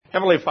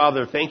Heavenly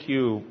Father, thank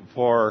you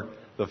for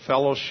the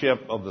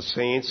fellowship of the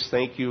saints.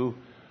 Thank you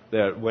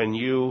that when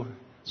you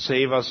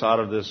save us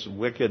out of this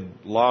wicked,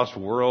 lost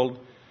world,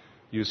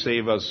 you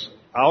save us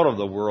out of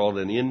the world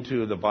and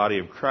into the body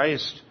of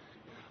Christ.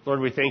 Lord,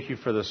 we thank you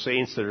for the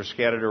saints that are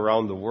scattered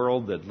around the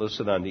world that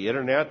listen on the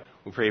internet.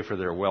 We pray for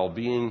their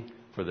well-being,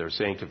 for their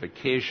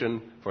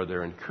sanctification, for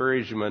their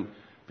encouragement.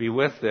 Be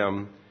with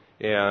them,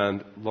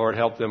 and Lord,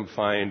 help them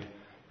find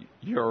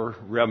your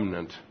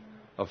remnant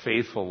of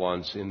faithful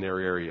ones in their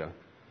area.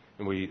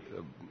 And we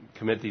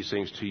commit these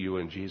things to you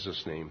in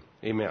Jesus' name.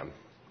 Amen.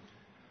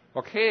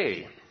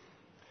 Okay.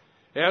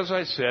 As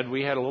I said,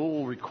 we had a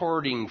little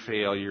recording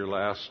failure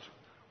last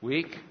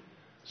week,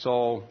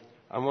 so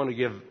I want to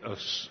give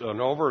an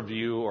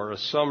overview or a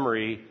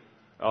summary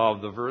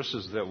of the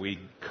verses that we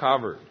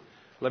covered.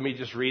 Let me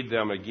just read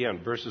them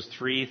again, verses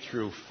 3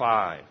 through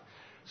 5.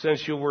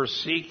 Since you were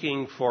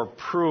seeking for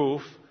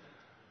proof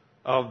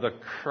of the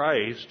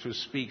Christ who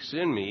speaks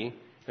in me,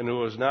 and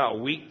who is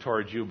not weak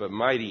towards you, but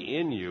mighty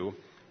in you,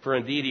 for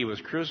indeed he was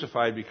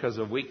crucified because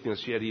of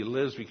weakness, yet he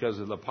lives because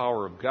of the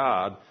power of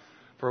God.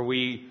 For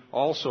we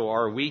also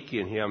are weak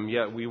in him,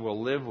 yet we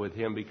will live with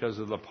him because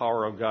of the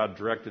power of God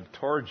directed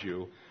towards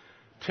you.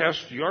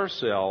 Test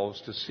yourselves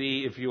to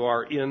see if you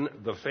are in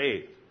the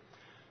faith.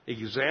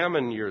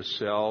 Examine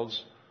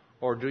yourselves,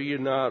 or do you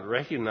not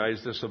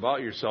recognize this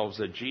about yourselves,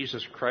 that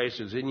Jesus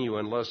Christ is in you,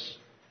 unless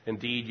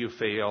indeed you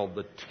fail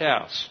the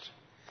test?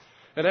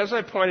 And as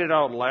I pointed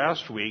out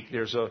last week,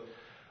 there's a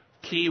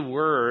key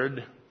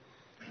word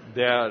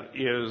that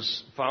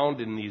is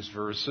found in these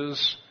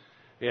verses,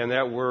 and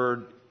that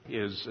word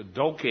is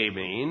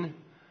dokeimein,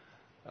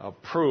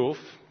 proof.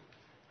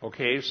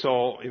 Okay,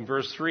 so in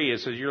verse 3 it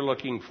says you're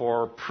looking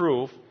for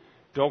proof,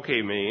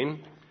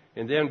 dokeimein,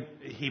 and then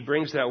he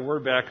brings that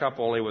word back up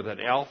only with an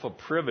alpha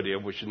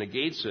privative, which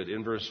negates it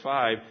in verse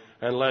 5,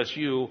 unless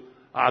you,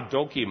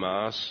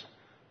 adokimas,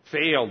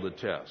 fail the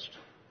test.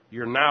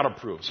 You're not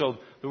approved. So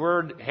the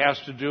word has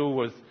to do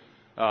with,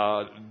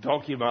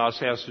 dokimas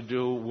has to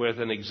do with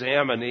an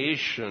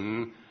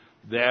examination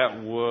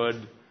that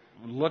would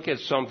look at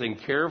something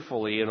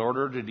carefully in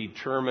order to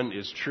determine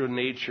its true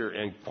nature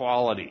and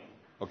quality.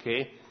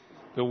 Okay?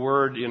 The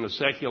word in a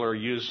secular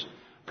use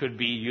could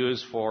be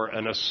used for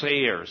an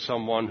assayer,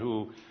 someone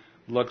who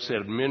looks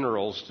at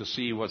minerals to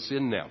see what's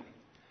in them.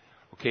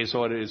 Okay,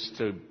 so it is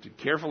to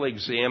carefully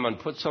examine,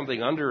 put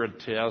something under a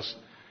test.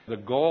 The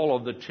goal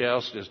of the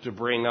test is to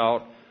bring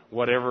out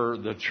whatever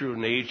the true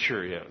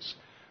nature is.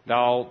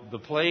 Now, the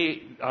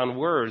play on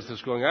words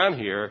that's going on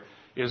here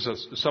is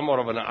somewhat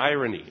of an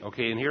irony.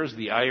 Okay, and here's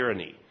the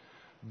irony.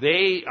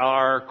 They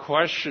are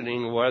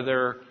questioning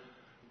whether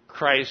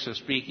Christ is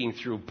speaking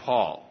through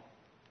Paul.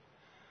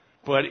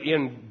 But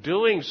in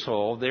doing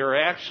so, they're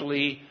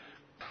actually,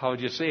 how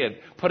would you say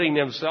it, putting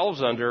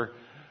themselves under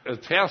a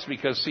test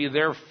because, see,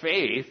 their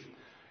faith,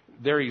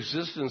 their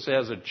existence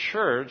as a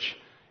church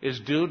is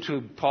due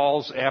to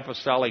Paul's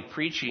apostolic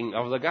preaching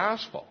of the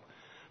gospel.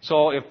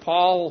 So if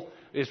Paul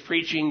is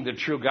preaching the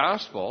true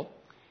gospel,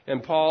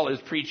 and Paul is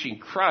preaching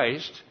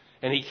Christ,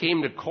 and he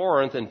came to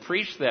Corinth and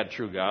preached that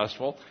true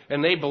gospel,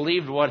 and they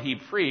believed what he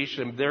preached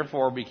and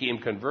therefore became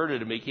converted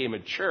and became a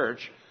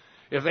church,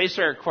 if they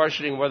start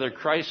questioning whether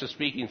Christ is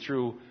speaking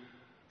through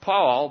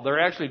Paul, they're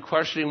actually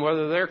questioning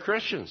whether they're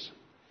Christians.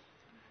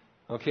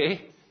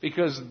 Okay?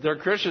 Because they're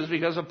Christians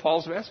because of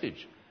Paul's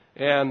message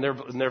and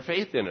their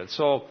faith in it.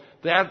 So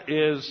that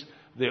is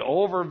the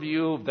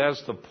overview,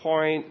 that's the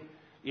point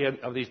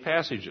of these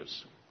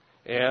passages.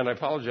 And I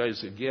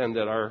apologize again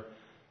that our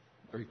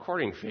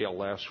recording failed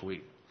last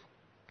week.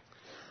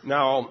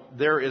 Now,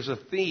 there is a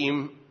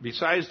theme,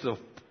 besides the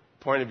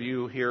point of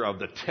view here of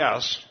the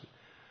test,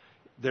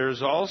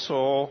 there's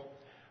also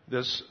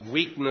this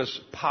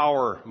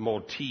weakness-power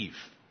motif.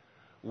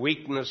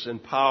 Weakness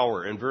and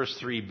power. In verse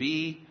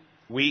 3b,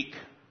 weak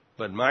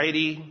but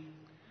mighty.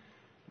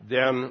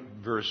 Then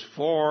verse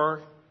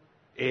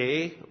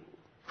 4a,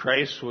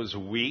 Christ was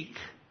weak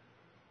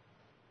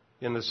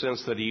in the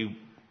sense that he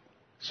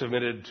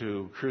submitted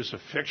to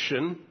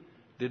crucifixion,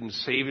 didn't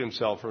save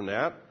himself from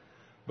that,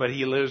 but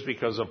he lives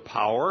because of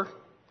power.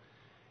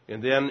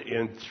 And then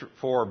in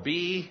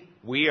 4b,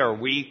 we are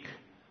weak,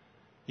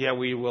 yet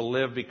we will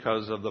live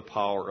because of the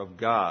power of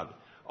God.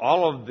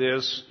 All of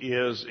this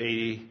is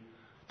a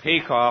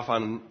takeoff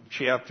on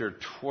chapter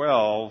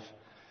 12,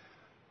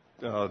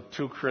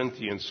 2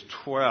 Corinthians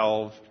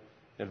 12,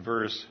 and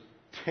verse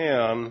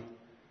 10,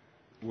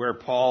 where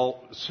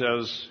Paul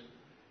says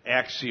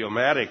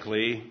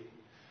axiomatically,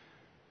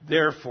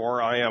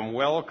 therefore I am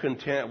well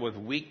content with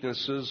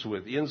weaknesses,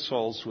 with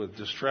insults, with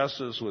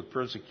distresses, with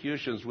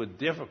persecutions, with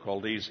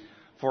difficulties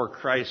for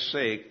Christ's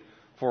sake,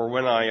 for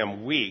when I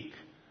am weak,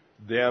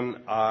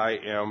 then I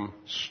am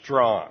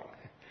strong.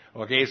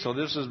 Okay, so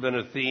this has been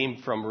a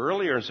theme from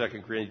earlier in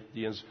 2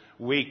 Corinthians,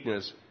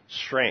 weakness,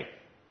 strength.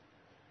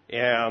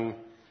 And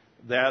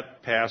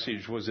that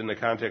passage was in the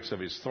context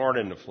of his thorn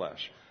in the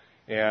flesh.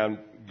 And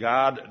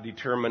God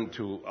determined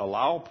to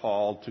allow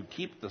Paul to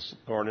keep the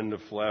thorn in the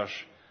flesh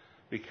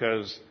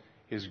because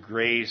his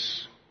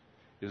grace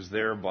is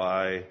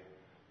thereby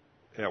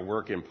at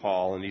work in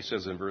Paul. And he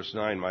says in verse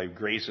 9, my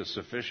grace is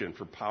sufficient,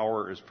 for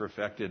power is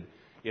perfected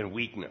in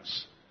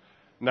weakness.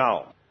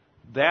 Now,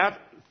 that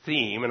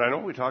theme, and I know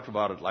we talked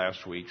about it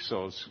last week,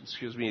 so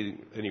excuse me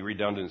any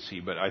redundancy,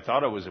 but I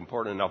thought it was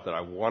important enough that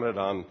I want it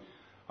on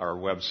our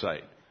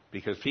website,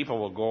 because people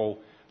will go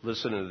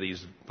listen to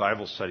these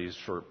Bible studies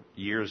for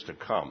years to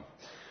come.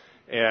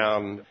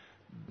 And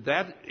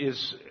that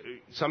is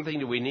something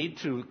that we need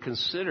to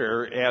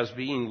consider as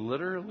being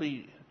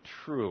literally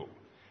true.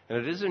 And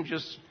it isn't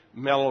just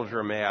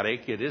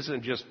melodramatic. It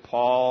isn't just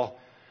Paul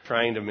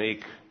trying to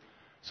make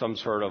some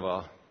sort of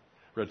a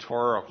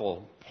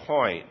rhetorical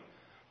point.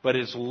 But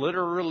it's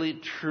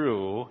literally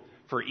true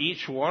for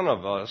each one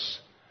of us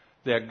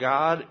that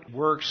God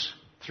works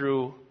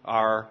through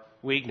our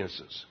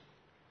weaknesses.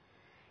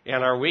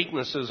 And our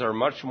weaknesses are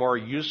much more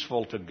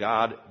useful to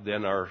God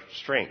than our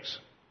strengths.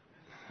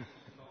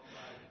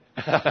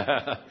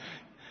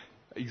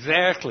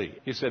 Exactly.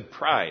 He said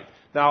pride.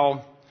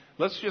 Now,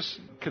 let's just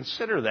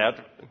consider that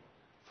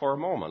for a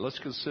moment. Let's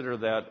consider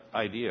that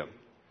idea.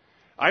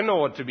 I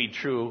know it to be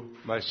true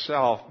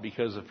myself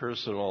because of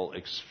personal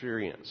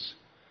experience.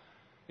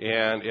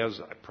 And as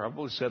I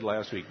probably said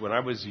last week, when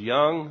I was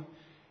young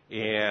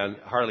and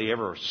hardly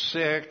ever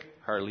sick,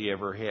 hardly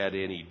ever had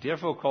any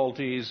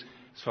difficulties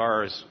as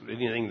far as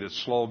anything that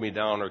slowed me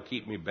down or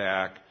keep me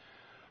back,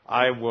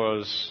 I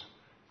was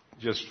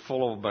just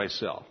full of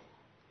myself.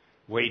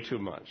 Way too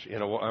much.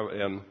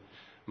 And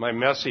my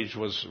message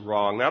was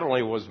wrong. Not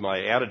only was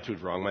my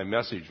attitude wrong, my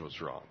message was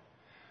wrong.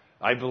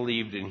 I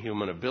believed in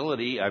human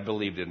ability. I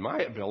believed in my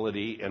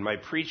ability. And my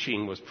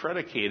preaching was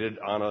predicated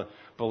on a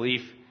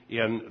belief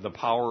in the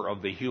power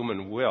of the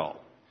human will.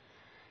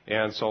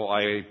 And so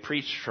I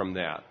preached from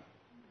that.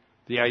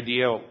 The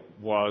idea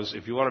was,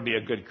 if you want to be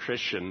a good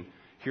Christian,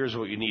 here's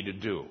what you need to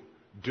do.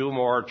 Do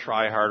more,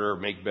 try harder,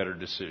 make better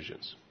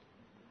decisions.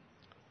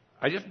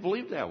 I just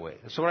believed that way.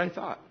 That's what I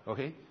thought,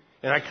 okay?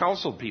 And I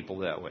counseled people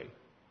that way.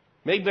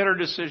 Make better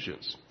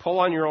decisions. Pull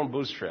on your own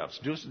bootstraps.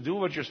 Do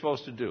what you're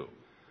supposed to do.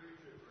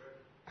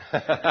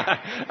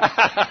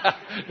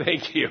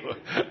 Thank you.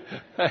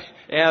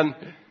 And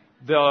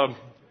the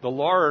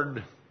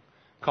Lord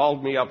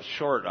called me up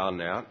short on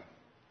that.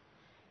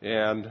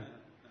 And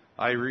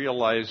I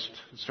realized,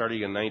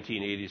 starting in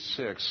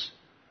 1986,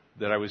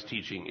 that I was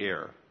teaching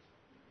error.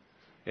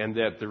 And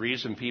that the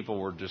reason people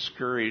were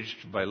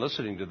discouraged by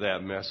listening to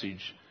that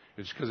message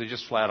is because it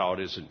just flat out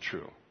isn't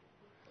true.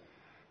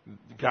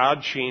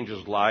 God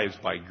changes lives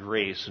by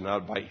grace and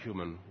not by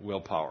human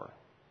willpower.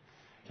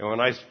 And when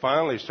I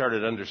finally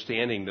started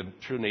understanding the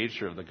true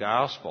nature of the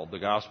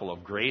gospel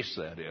of grace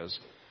that is,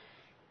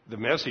 the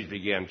message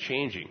began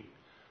changing.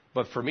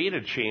 But for me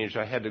to change,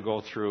 I had to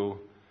go through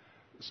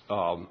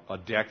a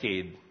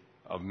decade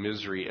of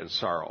misery and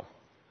sorrow.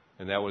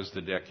 And that was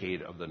the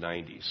decade of the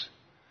 90s.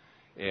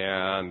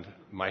 And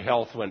my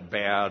health went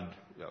bad,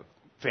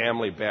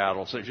 family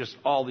battles, just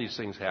all these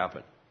things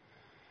happened.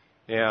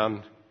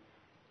 And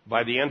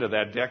by the end of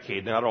that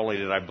decade, not only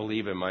did I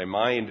believe in my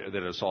mind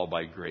that it's all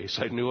by grace,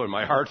 I knew in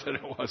my heart that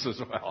it was as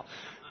well.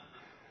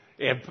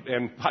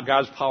 And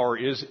God's power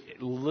is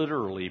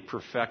literally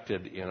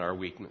perfected in our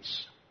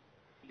weakness.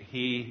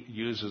 He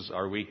uses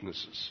our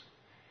weaknesses.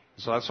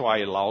 So that's why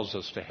He allows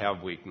us to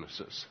have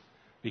weaknesses,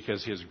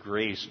 because His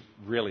grace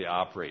really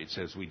operates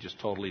as we just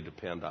totally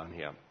depend on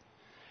Him.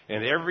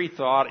 And every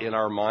thought in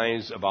our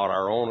minds about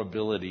our own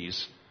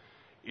abilities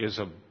is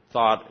a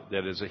thought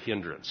that is a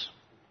hindrance.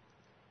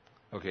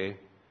 Okay?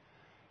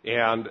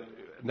 And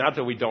not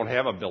that we don't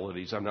have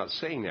abilities. I'm not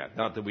saying that.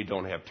 Not that we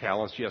don't have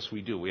talents. Yes,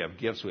 we do. We have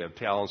gifts. We have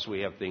talents.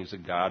 We have things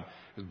that God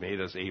has made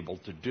us able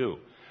to do.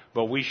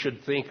 But we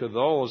should think of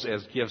those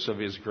as gifts of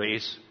His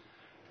grace,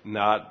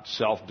 not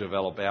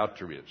self-developed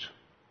attributes.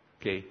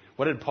 Okay?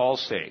 What did Paul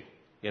say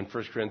in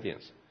 1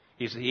 Corinthians?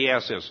 He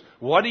asked us,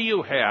 what do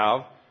you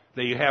have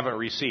that you haven't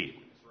received?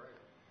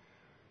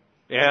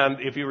 And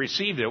if you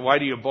received it, why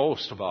do you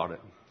boast about it?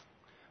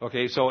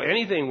 Okay, so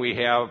anything we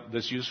have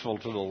that's useful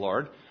to the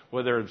Lord,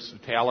 whether it's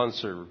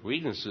talents or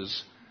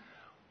weaknesses,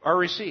 are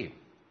received.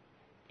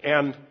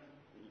 And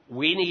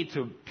we need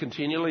to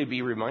continually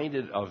be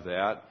reminded of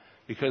that,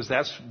 because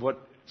that's what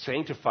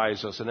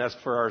sanctifies us, and that's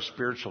for our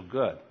spiritual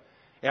good.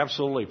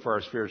 Absolutely for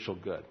our spiritual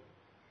good.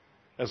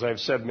 As I've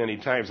said many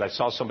times, I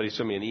saw somebody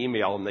send me an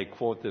email, and they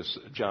quote this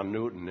John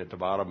Newton at the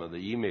bottom of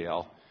the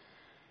email.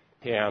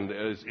 And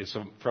it's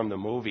from the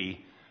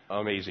movie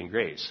Amazing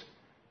Grace.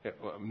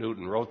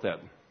 Newton wrote that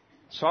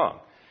song.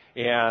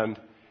 And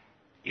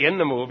in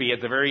the movie, at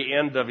the very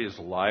end of his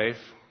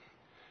life,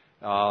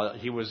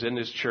 he was in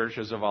this church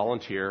as a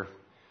volunteer.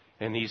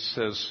 And he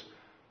says,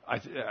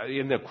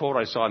 in the quote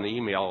I saw in the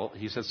email,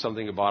 he said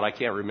something about, I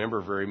can't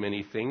remember very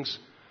many things.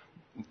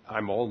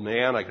 I'm an old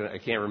man. I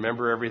can't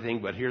remember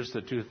everything. But here's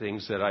the two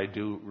things that I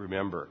do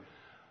remember.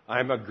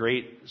 I'm a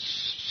great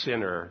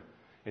sinner,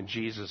 and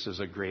Jesus is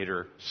a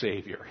greater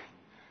Savior.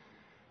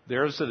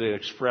 There's an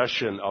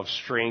expression of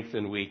strength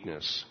and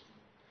weakness.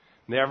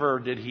 Never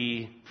did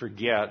he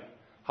forget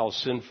how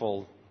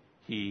sinful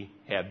he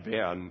had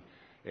been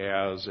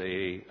as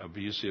a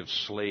abusive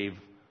slave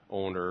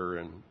owner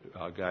and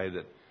a guy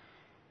that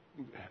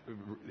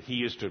he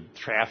used to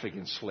traffic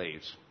in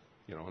slaves,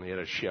 and he had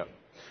a ship.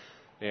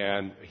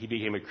 And he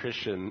became a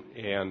Christian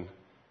and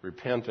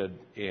repented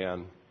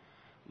and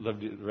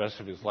lived the rest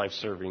of his life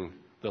serving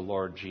the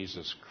Lord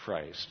Jesus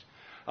Christ.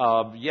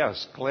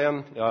 Yes,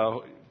 Glenn,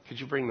 could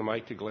you bring the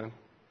mic to Glenn?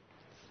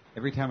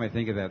 Every time I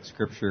think of that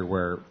scripture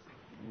where,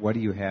 what do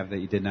you have that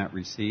you did not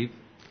receive?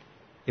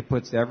 It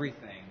puts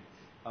everything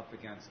up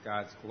against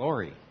God's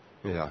glory.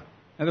 Yeah.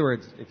 In other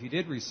words, if you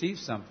did receive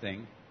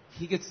something,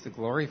 He gets the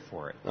glory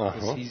for it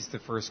because He's the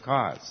first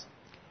cause.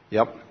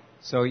 Yep.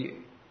 So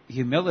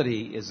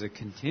humility is a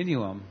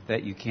continuum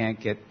that you can't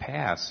get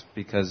past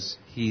because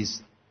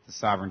He's the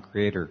sovereign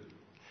creator.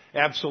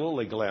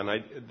 Absolutely,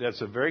 Glenn. That's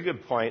a very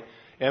good point.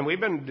 And we've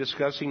been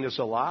discussing this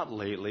a lot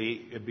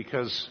lately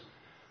because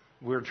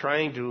we're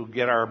trying to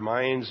get our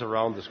minds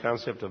around this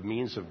concept of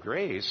means of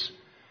grace.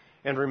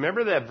 And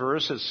remember that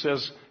verse that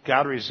says,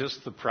 God resists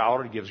the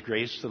proud and gives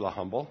grace to the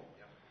humble?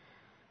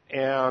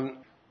 And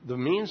the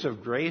means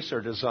of grace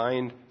are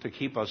designed to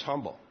keep us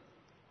humble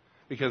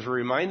because we're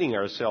reminding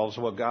ourselves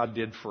what God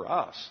did for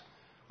us,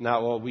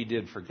 not what we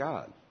did for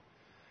God.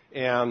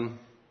 And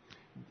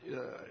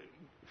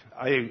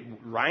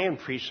Ryan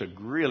preached a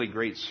really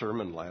great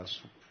sermon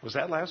was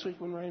that last week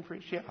when Ryan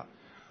preached? Yeah.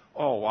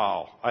 Oh,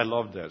 wow. I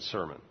loved that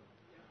sermon.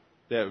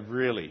 That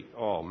really,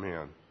 oh,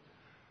 man.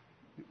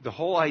 The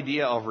whole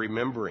idea of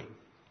remembering.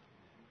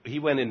 He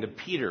went into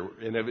Peter,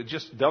 and it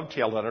just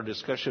dovetailed on our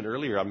discussion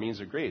earlier on means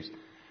of grace.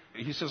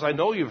 He says, I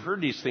know you've heard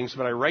these things,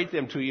 but I write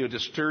them to you to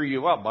stir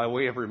you up by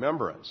way of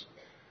remembrance.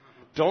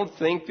 Don't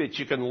think that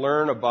you can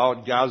learn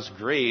about God's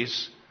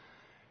grace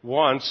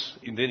once,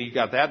 and then you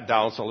got that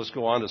down, so let's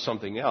go on to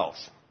something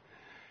else.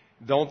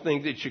 Don't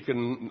think that you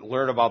can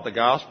learn about the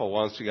gospel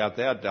once you got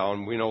that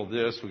down. We know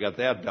this, we got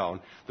that down.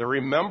 The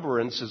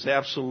remembrance is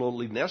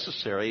absolutely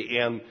necessary,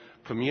 and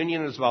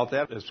communion is about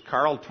that, as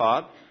Carl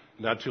taught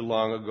not too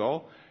long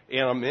ago.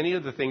 And many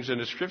of the things in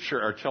the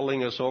Scripture are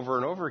telling us over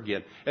and over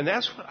again. And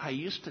that's what I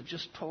used to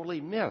just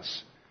totally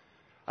miss.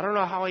 I don't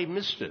know how I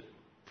missed it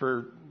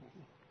for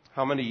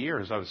how many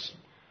years. I was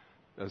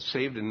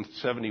saved in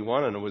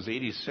 71, and it was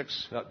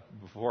 86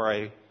 before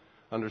I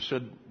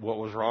understood what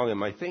was wrong in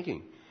my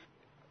thinking.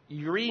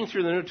 You're reading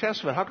through the New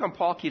Testament. How come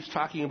Paul keeps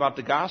talking about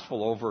the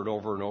gospel over and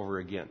over and over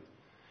again?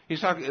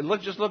 He's talking.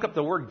 Just look up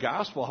the word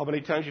gospel, how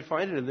many times you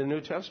find it in the New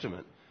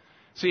Testament.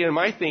 See, in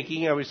my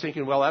thinking, I was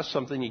thinking, well, that's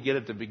something you get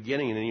at the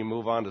beginning and then you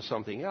move on to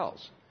something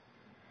else.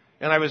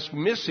 And I was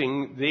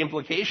missing the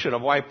implication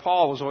of why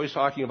Paul was always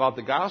talking about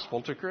the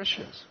gospel to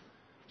Christians.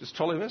 Just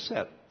totally missed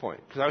that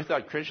point. Because I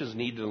thought Christians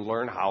need to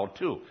learn how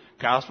to.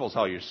 Gospel is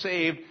how you're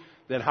saved.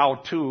 Then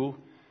how to,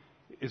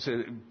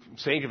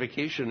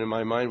 sanctification in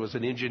my mind was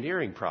an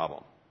engineering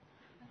problem.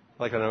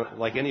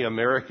 Like any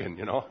American,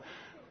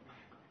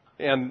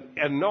 And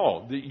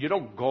no, you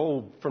don't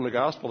go from the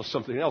gospel to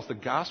something else. The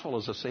gospel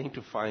is a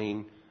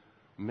sanctifying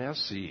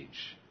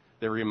message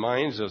that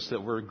reminds us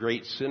that we're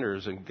great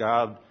sinners and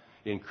God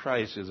in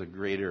Christ is a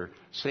greater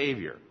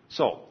Savior.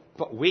 So,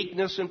 but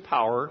weakness and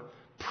power,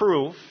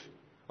 proof,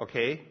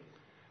 okay?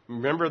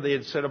 Remember they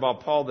had said about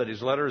Paul that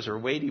his letters are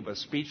weighty, but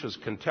speech was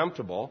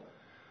contemptible.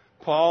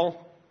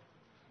 Paul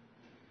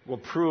will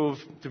prove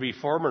to be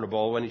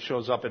formidable when he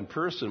shows up in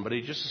person, but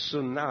he just as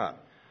soon not.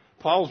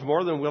 Paul's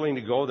more than willing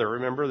to go there.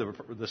 Remember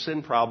the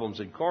sin problems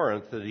in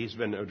Corinth that he's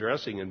been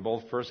addressing in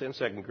both 1 and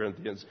 2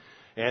 Corinthians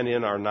and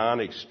in our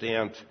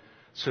non-extant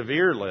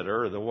severe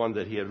letter, the one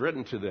that he had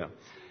written to them.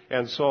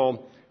 And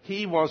so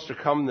he wants to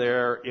come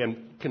there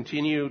and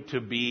continue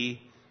to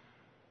be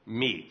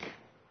meek.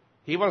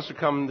 He wants to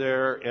come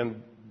there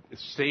and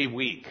stay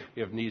weak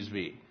if needs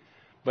be.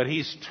 But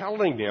he's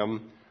telling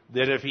them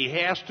that if he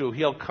has to,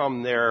 he'll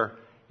come there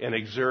and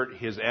exert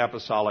his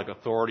apostolic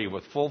authority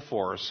with full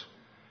force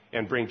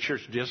and bring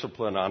church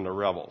discipline on the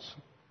rebels.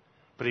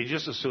 But he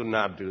just as soon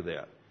not do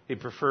that. He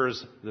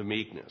prefers the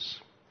meekness.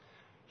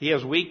 He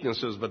has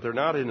weaknesses, but they're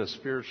not in a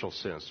spiritual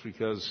sense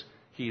because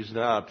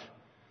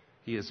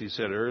as he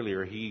said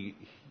earlier, he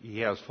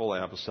has full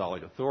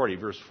apostolic authority.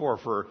 Verse 4,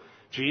 for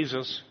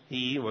Jesus,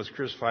 he was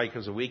crucified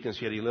because of weakness,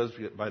 yet he lives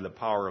by the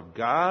power of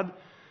God.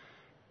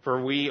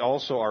 For we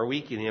also are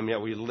weak in him,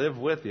 yet we live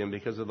with him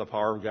because of the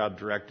power of God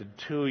directed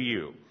to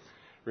you.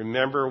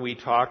 Remember, we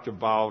talked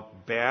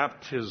about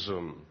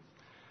baptism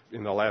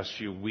in the last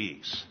few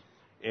weeks.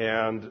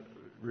 And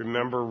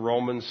remember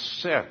Romans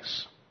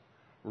 6.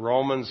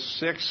 Romans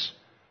 6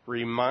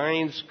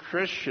 reminds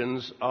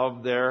Christians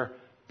of their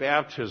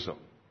baptism.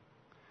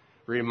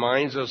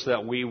 Reminds us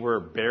that we were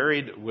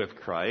buried with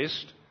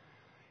Christ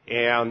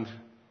and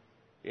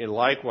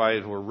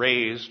likewise were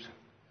raised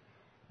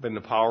in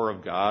the power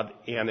of God.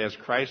 And as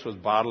Christ was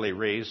bodily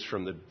raised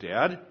from the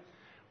dead,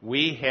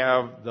 we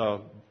have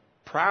the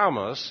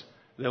promise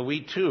that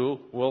we too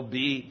will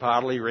be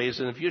bodily raised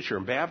in the future.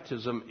 And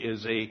baptism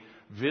is a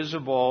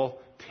visible,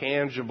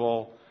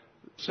 tangible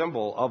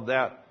symbol of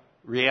that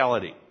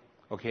reality.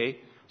 Okay?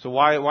 So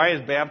why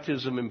is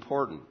baptism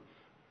important?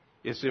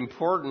 It's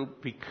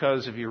important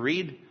because if you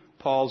read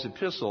Paul's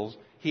epistles,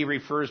 he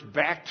refers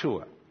back to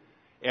it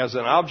as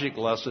an object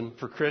lesson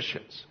for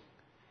Christians.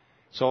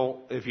 So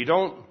if you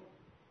don't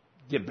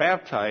get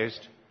baptized,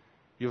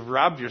 you've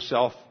robbed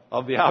yourself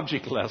of the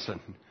object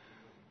lesson.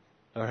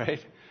 All right?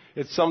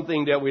 It's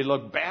something that we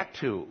look back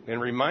to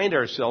and remind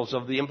ourselves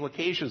of the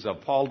implications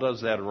of. Paul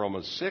does that in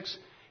Romans 6.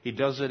 He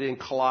does it in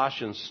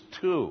Colossians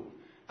 2.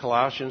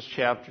 Colossians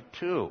chapter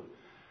 2.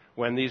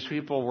 When these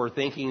people were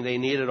thinking they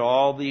needed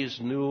all these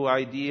new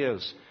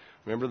ideas.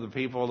 Remember the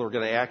people that were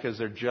going to act as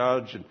their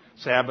judge, and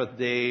Sabbath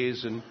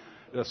days, and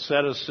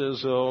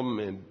asceticism,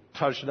 and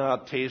touch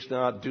not, taste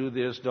not, do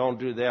this, don't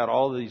do that,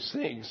 all these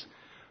things.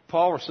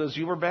 Paul says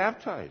you were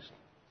baptized.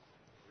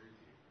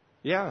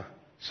 Yeah.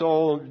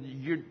 So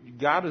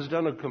God has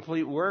done a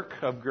complete work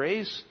of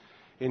grace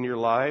in your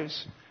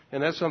lives,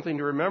 and that's something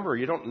to remember.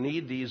 You don't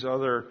need these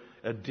other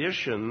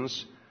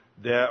additions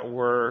that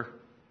were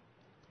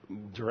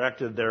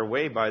directed their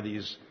way by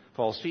these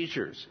false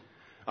teachers.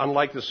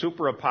 Unlike the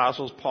super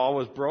apostles, Paul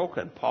was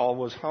broken. Paul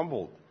was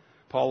humbled.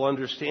 Paul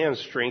understands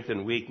strength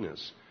and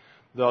weakness.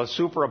 The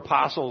super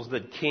apostles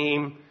that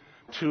came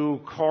to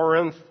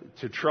Corinth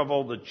to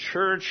trouble the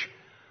church,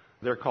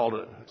 they're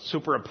called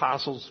super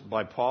apostles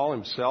by Paul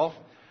himself.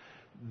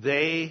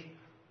 They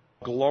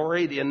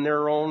gloried in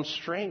their own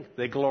strength.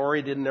 They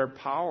gloried in their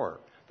power.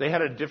 They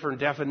had a different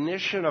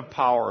definition of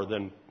power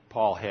than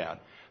Paul had.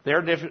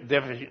 Their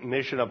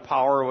definition of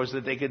power was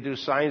that they could do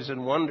signs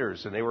and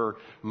wonders, and they were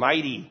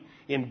mighty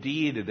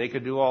indeed, and they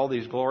could do all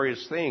these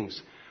glorious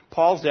things.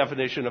 Paul's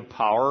definition of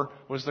power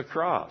was the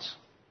cross,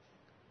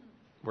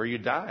 where you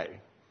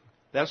die.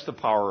 That's the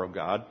power of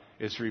God.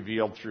 It's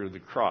revealed through the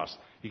cross.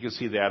 You can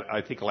see that.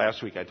 I think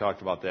last week I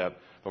talked about that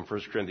from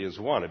 1 Corinthians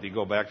 1. If you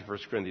go back to 1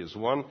 Corinthians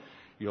 1,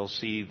 you'll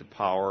see the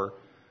power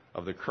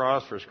of the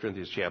cross. 1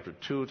 Corinthians chapter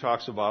 2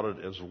 talks about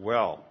it as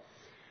well.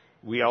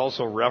 We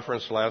also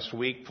referenced last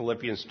week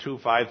Philippians 2,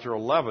 5 through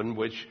 11,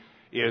 which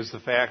is the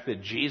fact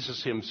that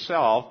Jesus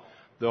himself,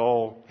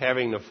 though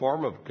having the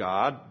form of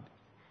God,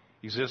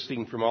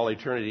 existing from all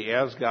eternity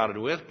as God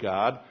and with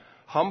God,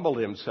 humbled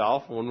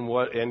himself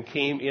and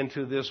came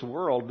into this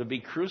world to be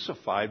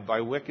crucified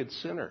by wicked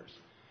sinners.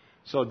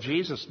 So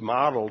Jesus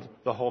modeled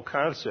the whole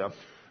concept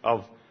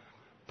of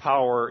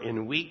power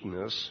in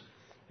weakness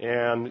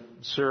and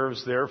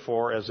serves,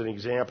 therefore, as an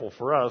example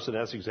for us. And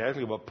that's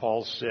exactly what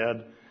Paul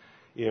said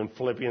in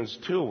Philippians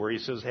 2, where he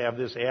says, have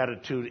this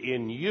attitude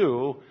in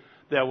you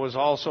that was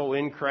also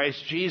in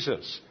Christ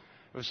Jesus,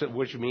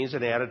 which means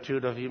an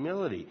attitude of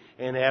humility,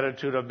 an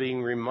attitude of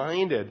being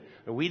reminded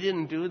that we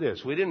didn't do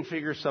this. We didn't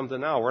figure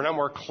something out. We're not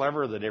more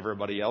clever than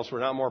everybody else. We're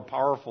not more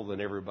powerful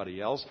than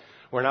everybody else.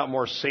 We're not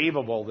more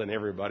savable than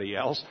everybody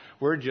else.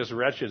 We're just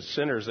wretched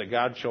sinners that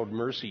God showed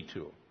mercy to.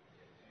 Amen.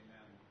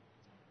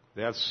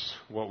 That's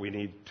what we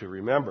need to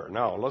remember.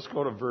 Now, let's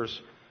go to verse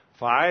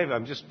 5.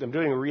 I'm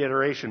doing a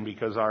reiteration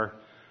because our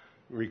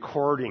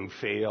recording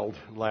failed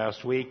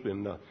last week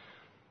and the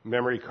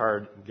memory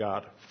card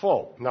got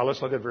full. Now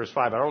let's look at verse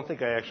 5. I don't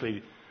think I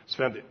actually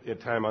spent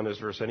time on this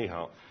verse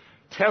anyhow.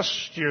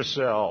 Test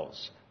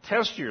yourselves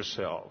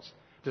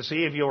to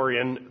see if you are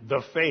in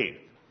the faith.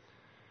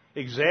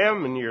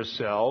 Examine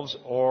yourselves,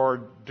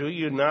 or do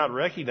you not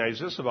recognize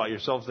this about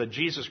yourselves, that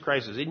Jesus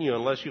Christ is in you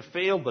unless you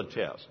failed the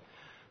test?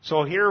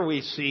 So here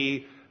we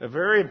see a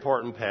very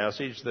important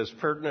passage that's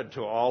pertinent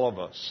to all of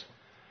us.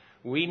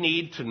 We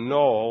need to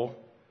know,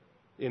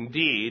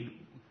 indeed,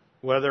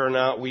 whether or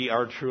not we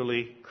are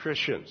truly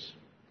Christians.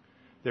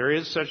 There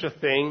is such a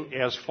thing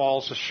as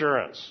false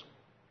assurance.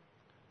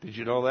 Did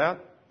you know that?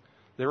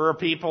 There are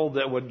people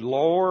that would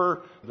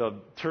lower the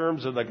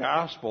terms of the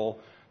gospel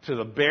to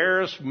the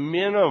barest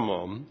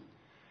minimum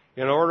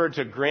in order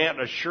to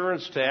grant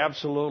assurance to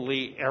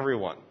absolutely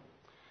everyone.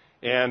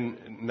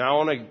 And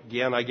now and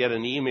again I get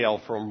an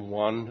email from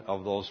one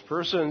of those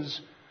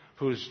persons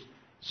who's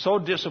so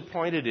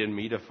disappointed in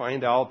me to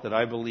find out that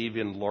I believe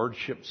in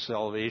lordship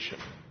salvation.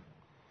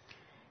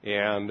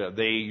 And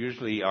they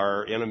usually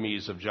are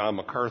enemies of John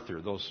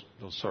MacArthur, those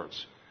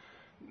sorts.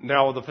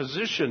 Now, the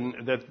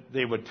position that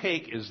they would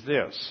take is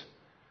this,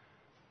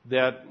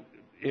 that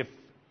if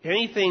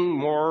anything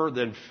more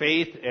than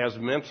faith as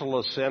mental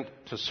assent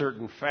to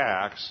certain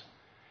facts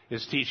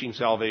is teaching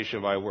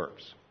salvation by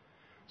works.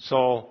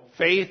 So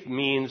faith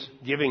means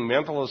giving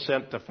mental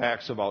assent to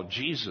facts about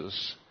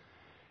Jesus,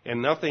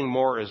 and nothing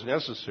more is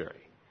necessary.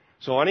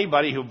 So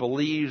anybody who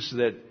believes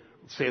that,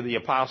 say, the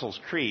Apostles'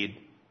 Creed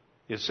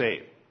is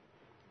saved.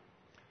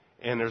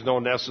 And there's no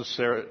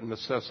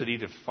necessity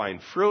to find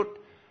fruit.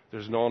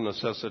 There's no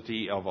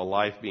necessity of a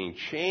life being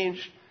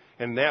changed.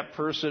 And that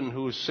person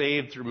who is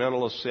saved through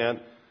mental assent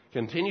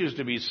continues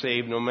to be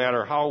saved no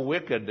matter how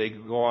wicked they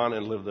go on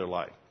and live their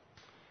life.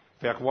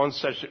 In fact, one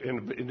such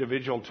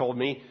individual told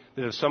me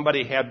that if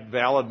somebody had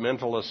valid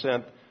mental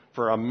assent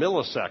for a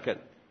millisecond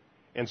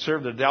and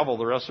served the devil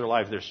the rest of their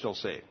life, they're still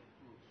saved.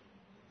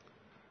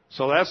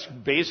 So that's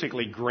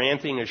basically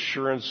granting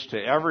assurance to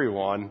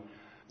everyone.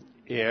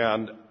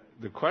 And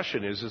the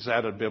question is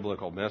that a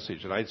biblical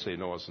message? And I'd say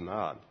no, it's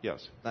not.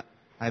 Yes?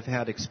 I've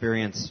had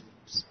experience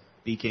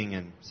speaking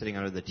and sitting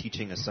under the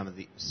teaching of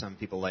some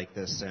people like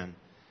this, and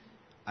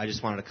I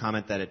just wanted to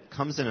comment that it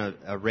comes in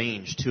a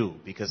range too,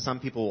 because some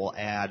people will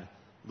add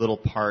little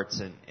parts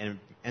and it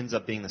ends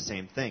up being the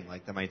same thing.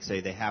 Like they might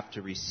say they have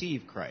to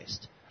receive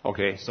Christ.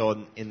 Okay.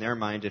 So in their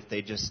mind, if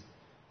they just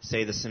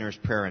say the sinner's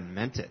prayer and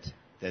meant it,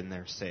 then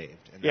they're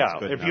saved. And Yeah, that's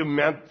good if enough. you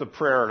meant the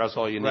prayer, that's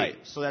all you need. Right.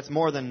 So that's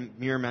more than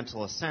mere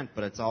mental assent,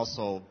 but it's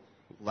also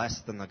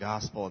less than the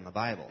gospel in the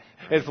Bible.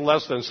 Right? It's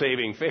less than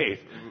saving faith.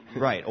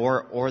 Right.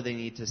 Or they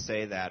need to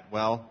say that,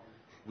 well,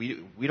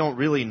 we don't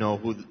really know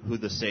who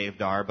the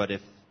saved are, but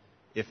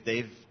if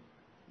they've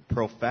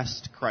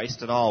professed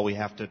Christ at all, we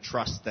have to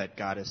trust that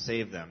God has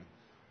saved them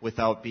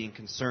without being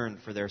concerned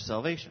for their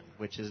salvation,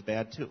 which is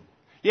bad too.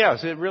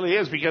 Yes, it really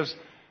is, because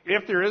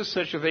if there is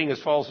such a thing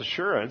as false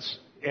assurance,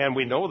 and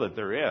we know that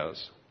there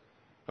is,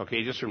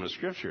 okay, just from the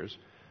Scriptures,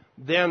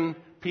 then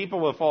people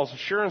with false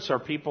assurance are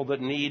people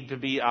that need to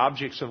be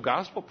objects of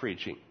gospel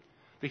preaching,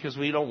 because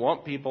we don't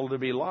want people to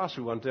be lost.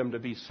 We want them to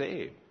be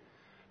saved.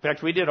 In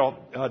fact, we did a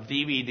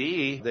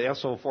DVD, the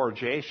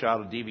SO4J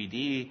shot a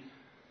DVD,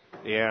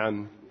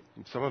 and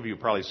some of you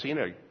have probably seen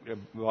it,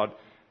 about,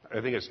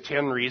 I think it's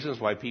 10 reasons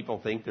why people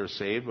think they're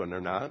saved when they're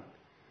not.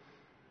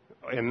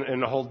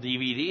 And the whole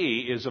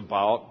DVD is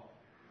about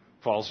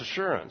false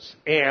assurance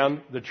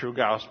and the true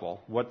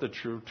gospel, what the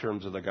true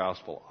terms of the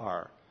gospel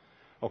are.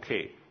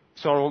 Okay,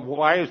 so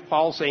why is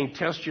Paul saying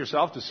test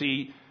yourself to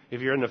see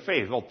if you're in the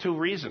faith? Well, 2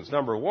 reasons.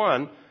 Number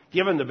one,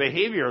 given the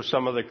behavior of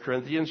some of the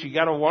Corinthians, you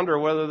got to wonder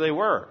whether they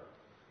were,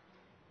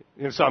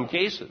 in some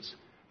cases.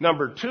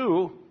 Number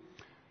 2,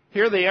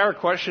 here they are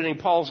questioning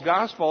Paul's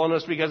gospel, and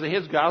it's because of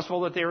his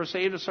gospel that they were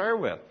saved to start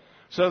with.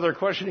 So they're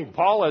questioning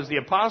Paul as the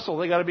apostle.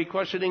 They got to be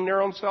questioning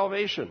their own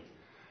salvation.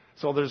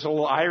 So there's a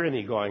little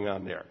irony going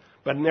on there.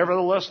 But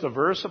nevertheless, the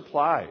verse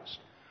applies.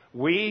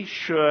 We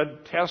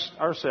should test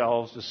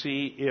ourselves to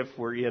see if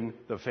we're in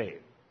the faith.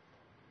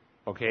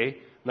 Okay?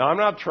 Now, I'm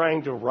not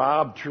trying to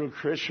rob true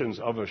Christians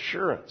of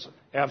assurance.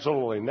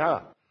 Absolutely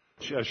not.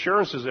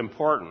 Assurance is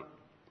important.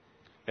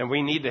 And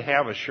we need to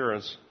have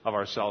assurance of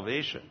our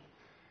salvation.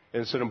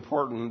 And it's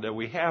important that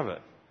we have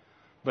it.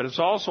 But it's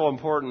also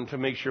important to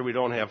make sure we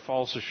don't have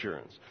false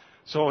assurance.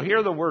 So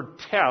here the word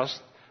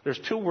test, there's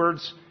 2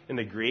 words in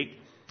the Greek,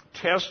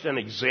 test and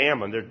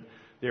examine.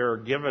 They're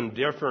given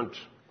different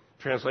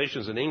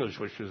translations in English,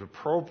 which is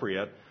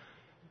appropriate.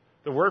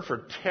 The word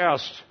for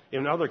test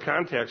in other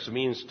contexts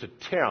means to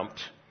tempt,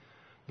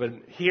 but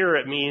here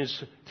it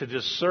means to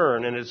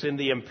discern, and it's in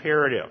the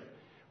imperative.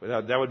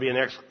 That would be an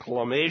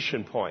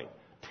exclamation point.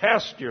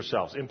 Test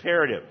yourselves,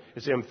 imperative.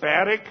 It's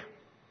emphatic,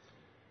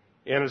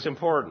 and it's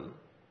important.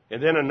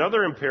 And then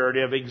another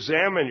imperative,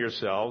 examine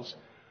yourselves.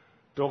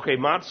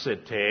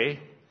 Dokematsete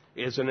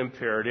is an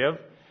imperative.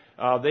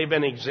 They've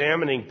been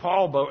examining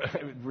Paul,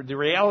 but the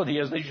reality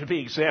is they should be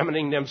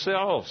examining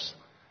themselves.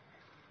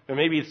 And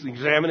maybe it's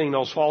examining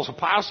those false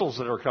apostles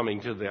that are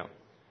coming to them.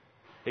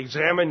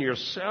 Examine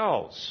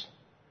yourselves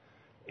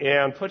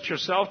and put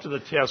yourself to the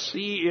test.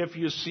 See if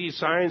you see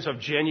signs of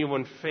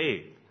genuine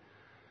faith.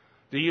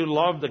 Do you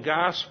love the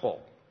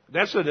gospel?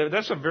 That's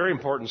a very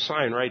important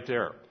sign right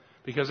there.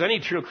 Because any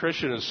true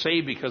Christian is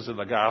saved because of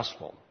the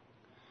gospel.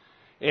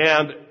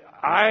 And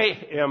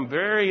I am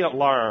very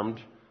alarmed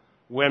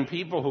when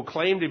people who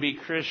claim to be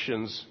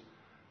Christians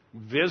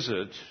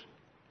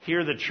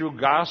hear the true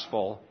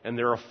gospel, and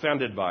they're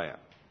offended by it.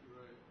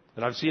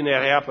 And I've seen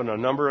that happen a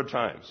number of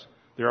times.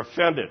 They're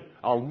offended.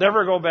 I'll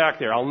never go back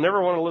there. I'll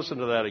never want to listen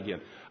to that again.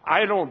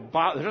 It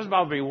doesn't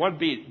bother me one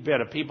bit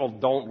if people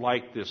don't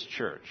like this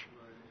church.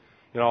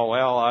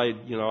 I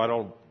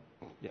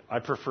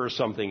prefer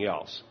something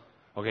else.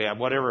 Okay,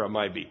 whatever it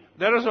might be.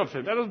 That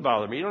doesn't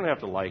bother me. You don't have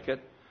to like it.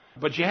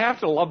 But you have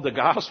to love the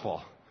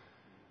gospel.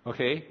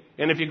 Okay?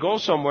 And if you go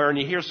somewhere and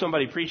you hear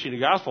somebody preaching the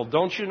gospel,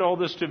 don't you know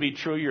this to be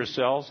true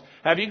yourselves?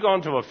 Have you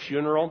gone to a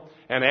funeral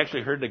and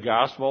actually heard the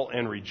gospel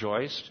and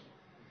rejoiced?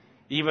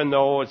 Even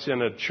though it's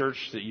in a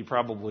church that you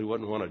probably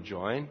wouldn't want to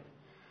join?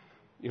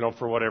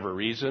 For whatever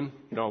reason.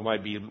 It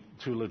might be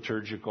too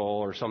liturgical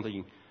or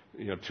something,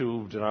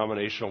 too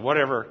denominational,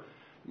 whatever.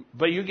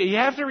 But you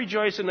have to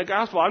rejoice in the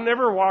gospel. I've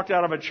never walked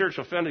out of a church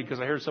offended because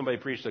I heard somebody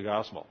preach the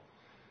gospel.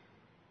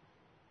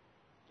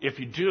 If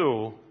you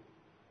do,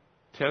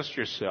 test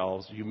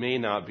yourselves. You may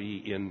not be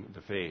in the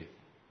faith.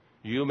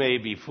 You may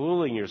be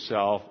fooling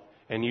yourself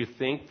and you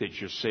think that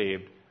you're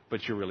saved,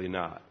 but you're really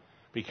not.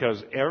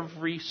 Because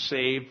every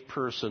saved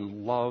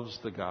person loves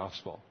the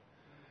gospel.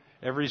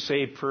 Every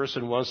saved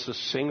person wants to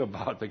sing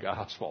about the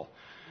gospel.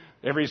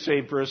 Every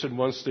saved person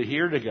wants to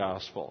hear the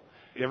gospel.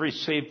 Every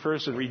saved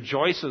person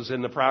rejoices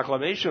in the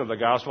proclamation of the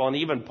gospel, and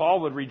even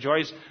Paul would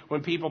rejoice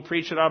when people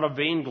preach it out of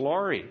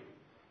vainglory,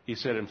 he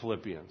said in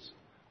Philippians,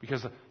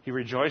 because he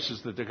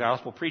rejoices that the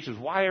gospel preaches.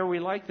 Why are we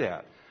like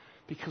that?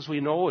 Because we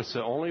know it's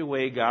the only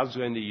way God's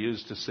going to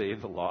use to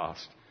save the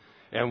lost.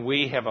 And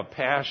we have a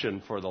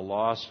passion for the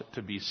lost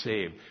to be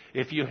saved.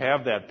 If you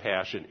have that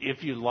passion,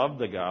 if you love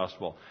the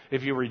gospel,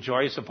 if you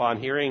rejoice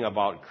upon hearing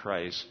about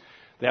Christ,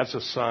 that's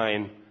a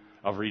sign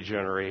of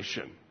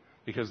regeneration.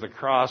 Because the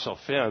cross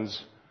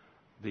offends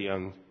the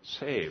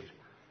unsaved,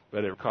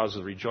 but it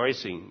causes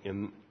rejoicing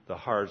in the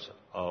hearts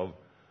of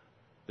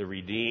the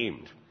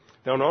redeemed.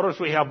 Now notice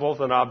we have both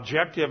an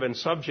objective and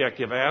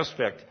subjective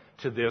aspect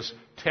to this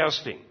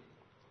testing.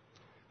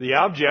 The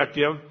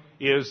objective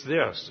is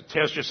this: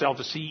 test yourself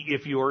to see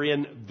if you are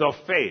in the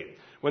faith.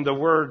 When the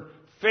word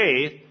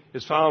faith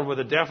is found with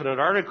a definite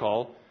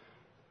article,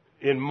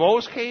 in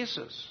most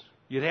cases,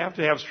 you'd have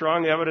to have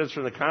strong evidence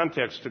from the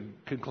context to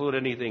conclude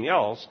anything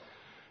else.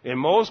 In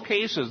most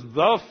cases,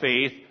 the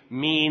faith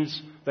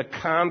means the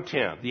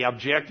content, the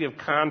objective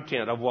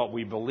content of what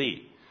we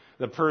believe.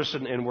 The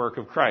person and work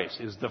of Christ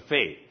is the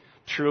faith,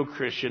 true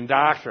Christian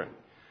doctrine.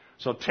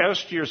 So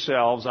test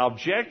yourselves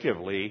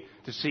objectively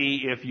to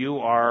see if you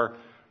are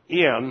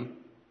in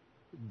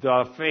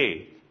the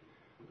faith,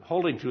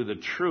 holding to the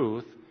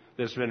truth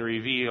that's been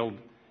revealed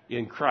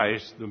in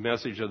Christ, the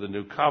message of the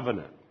new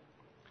covenant.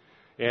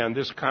 And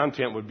this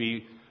content would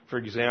be, for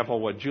example,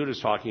 what Jude is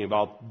talking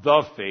about,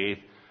 the faith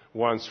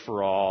once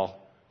for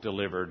all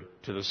delivered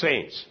to the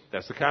saints.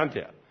 That's the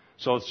content.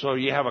 So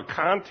you have a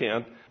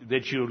content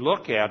that you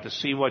look at to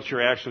see what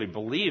you're actually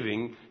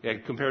believing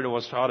compared to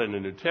what's taught in the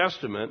New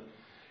Testament.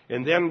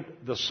 And then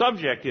the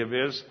subjective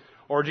is,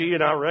 or do you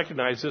not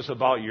recognize this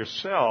about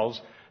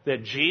yourselves,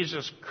 that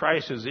Jesus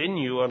Christ is in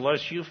you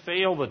unless you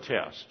fail the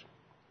test?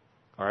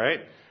 All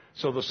right?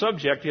 So the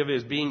subjective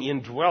is being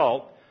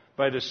indwelt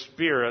by the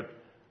Spirit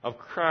of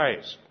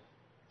Christ.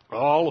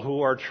 All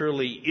who are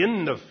truly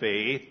in the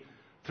faith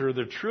through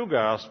the true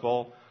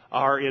gospel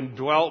are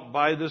indwelt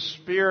by the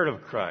Spirit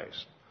of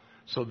Christ.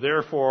 So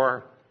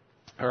therefore,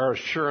 our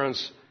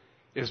assurance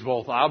is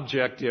both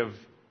objective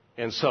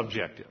and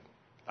subjective.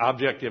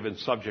 Objective and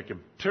subjective.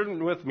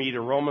 Turn with me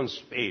to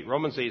Romans 8.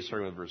 Romans 8,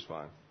 starting with verse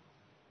 5.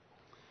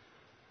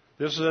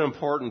 This is an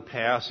important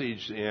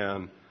passage,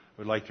 and I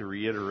would like to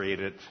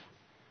reiterate it.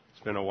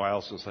 It's been a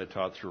while since I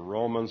taught through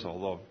Romans,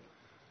 although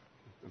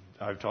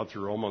I've taught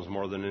through Romans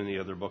more than any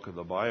other book of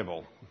the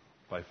Bible,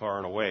 by far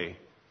and away.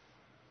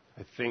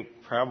 I think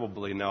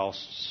probably now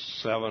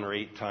 7 or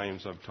 8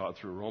 times I've taught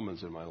through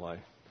Romans in my life.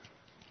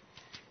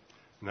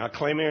 Not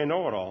claiming I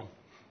know it all,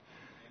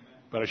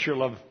 but I sure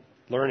love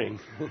learning.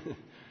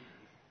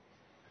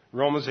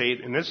 Romans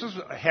 8, and this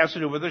has to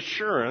do with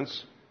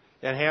assurance,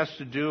 and has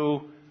to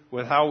do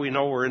with how we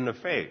know we're in the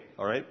faith.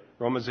 All right?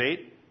 Romans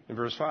 8 and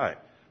verse 5.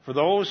 For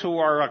those who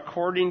are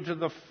according to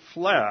the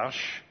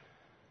flesh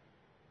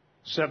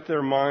set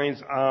their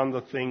minds on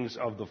the things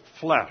of the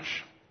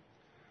flesh,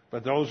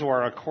 but those who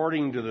are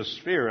according to the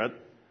Spirit,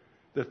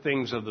 the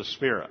things of the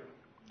Spirit.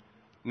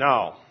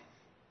 Now,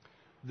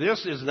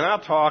 this is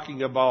not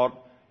talking about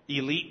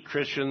elite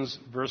Christians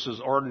versus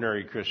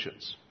ordinary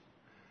Christians.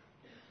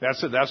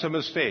 That's a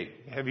mistake.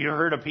 Have you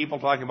heard of people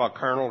talking about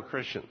carnal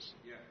Christians?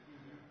 Yeah.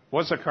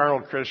 What's a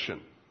carnal Christian?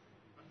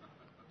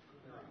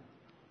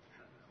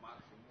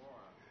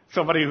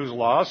 Somebody who's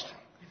lost?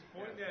 He's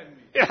pointing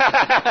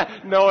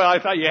at me. No, I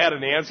thought you had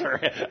an answer.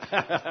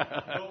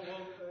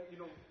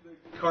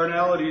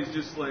 Carnality is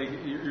just like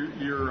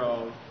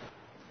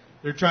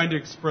they're trying to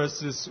express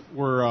this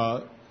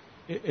where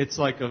it's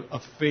like a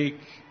fake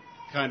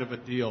kind of a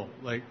deal,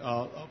 like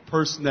a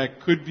person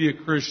that could be a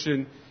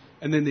Christian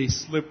and then they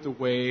slipped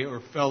away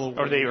or fell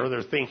away, or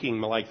they're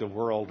thinking like the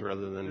world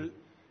rather than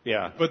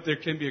But there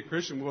can be a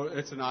Christian. Well,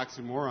 it's an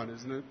oxymoron,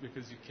 isn't it?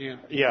 Because you can't.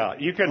 Yeah,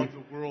 you can. Of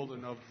the world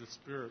and of the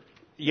Spirit.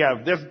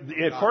 Yeah,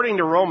 according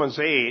to Romans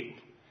 8,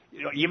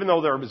 even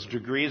though there is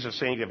degrees of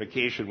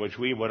sanctification which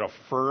we would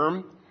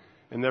affirm,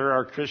 and there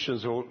are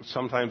Christians who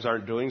sometimes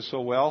aren't doing so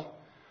well,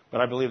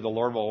 but I believe the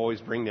Lord will always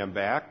bring them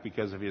back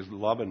because of His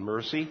love and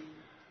mercy.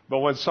 But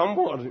when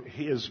someone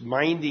is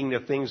minding the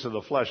things of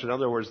the flesh, in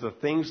other words, the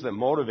things that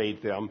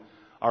motivate them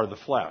are the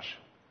flesh.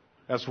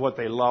 That's what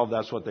they love,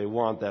 that's what they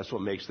want, that's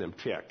what makes them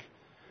tick.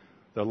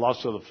 The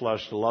lust of the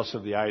flesh, the lust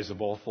of the eyes, the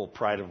boastful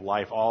pride of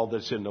life, all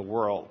that's in the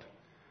world.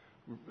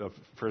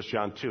 1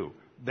 John 2.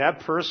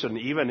 That person,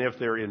 even if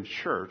they're in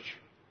church,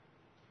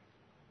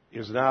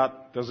 doesn't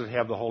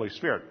have the Holy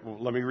Spirit. Well,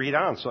 let me read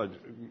on.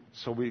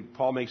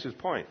 Paul makes his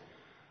point.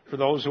 For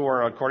those who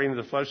are according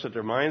to the flesh, set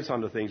their minds on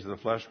the things of the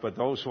flesh, but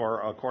those who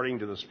are according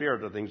to the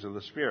Spirit, the things of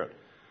the Spirit.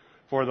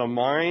 For the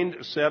mind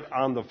set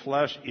on the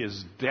flesh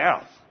is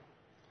death,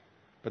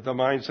 but the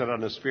mind set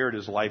on the Spirit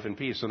is life and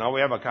peace. So now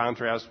we have a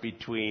contrast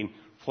between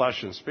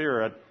flesh and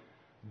spirit,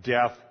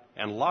 death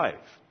and life.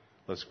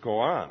 Let's go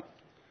on.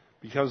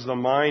 Because the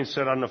mind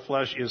set on the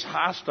flesh is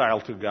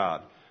hostile to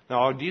God.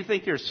 Now, do you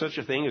think there's such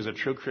a thing as a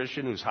true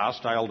Christian who's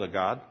hostile to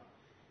God?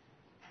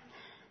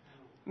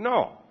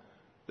 No.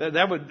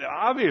 That would,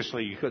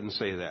 obviously you couldn't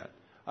say that.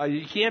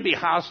 You can't be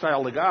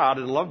hostile to God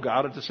and love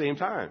God at the same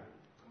time.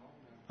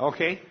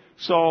 Okay?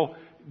 So,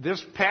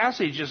 this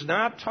passage is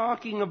not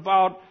talking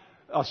about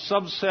a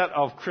subset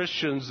of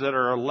Christians that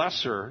are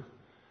lesser,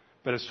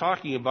 but it's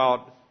talking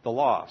about the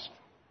lost.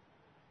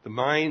 The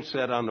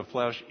mindset on the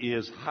flesh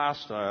is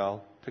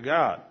hostile to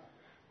God.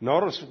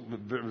 Notice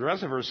the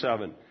rest of verse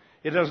 7.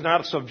 It does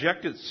not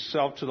subject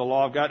itself to the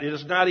law of God. It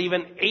is not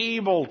even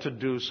able to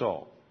do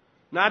so.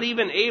 Not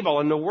even able.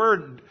 And the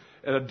word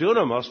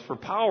Dunamis for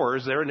power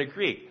is there in the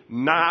Greek.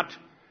 Not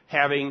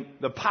having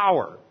the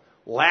power.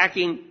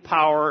 Lacking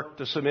power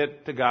to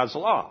submit to God's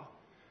law.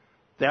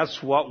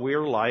 That's what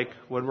we're like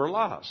when we're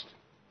lost.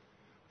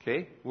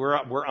 Okay?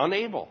 We're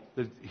unable.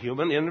 The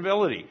human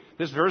inability.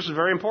 This verse is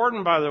very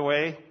important, by the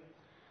way.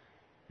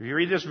 If you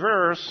read this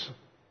verse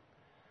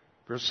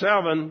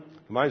 7,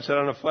 the mind set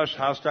on the flesh,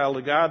 hostile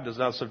to God, does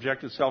not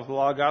subject itself to the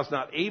law of God, is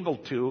not able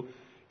to,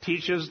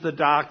 teaches the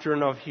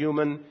doctrine of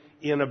human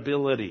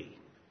inability.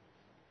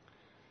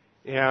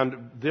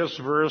 And this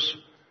verse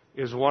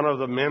is one of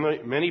the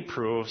many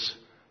proofs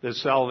that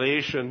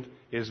salvation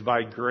is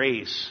by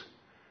grace,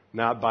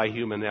 not by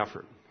human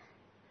effort.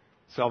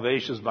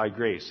 Salvation is by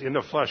grace. In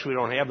the flesh, we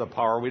don't have the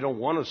power. We don't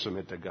want to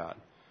submit to God.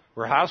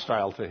 We're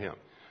hostile to Him.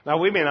 Now,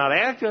 we may not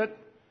act it.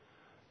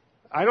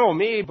 I know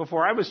me,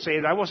 before I was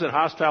saved, I wasn't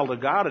hostile to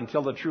God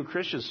until the true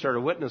Christians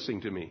started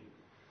witnessing to me.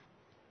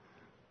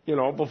 You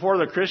know, before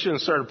the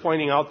Christians started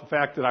pointing out the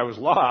fact that I was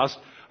lost,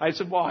 I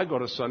said, well, I go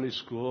to Sunday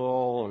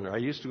school, and I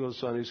used to go to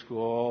Sunday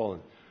school,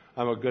 and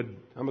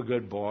I'm a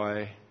good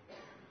boy.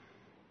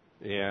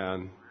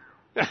 And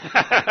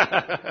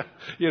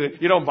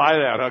you don't buy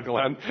that, huh,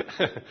 Glenn?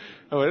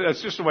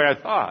 That's just the way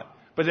I thought.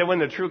 But then when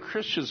the true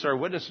Christians started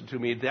witnessing to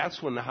me,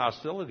 that's when the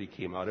hostility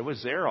came out. It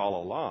was there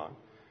all along.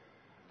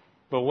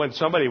 But when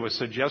somebody was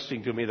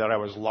suggesting to me that I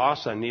was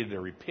lost, I needed to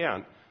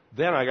repent,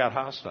 then I got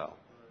hostile.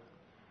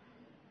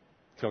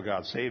 Till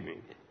God saved me.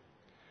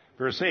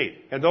 Verse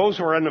 8, and those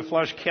who are in the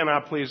flesh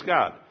cannot please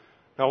God.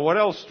 Now, what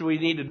else do we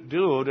need to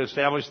do to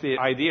establish the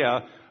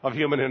idea of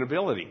human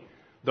inability?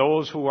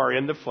 Those who are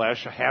in the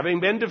flesh,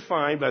 having been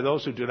defined by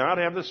those who do not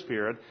have the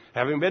Spirit,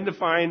 having been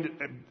defined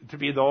to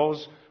be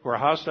those who are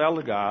hostile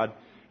to God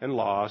and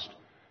lost,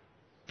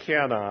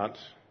 cannot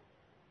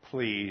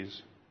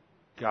please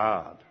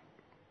God.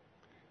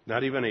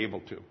 Not even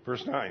able to.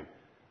 Verse 9.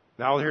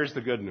 Now here's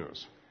the good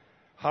news.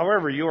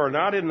 However, you are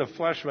not in the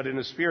flesh, but in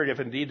the Spirit, if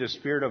indeed the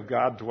Spirit of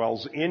God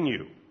dwells in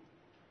you.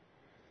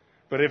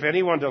 But if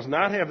anyone does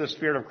not have the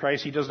Spirit of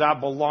Christ, he does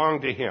not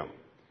belong to Him.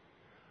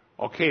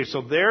 Okay,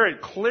 so there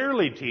it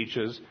clearly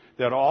teaches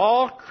that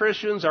all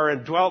Christians are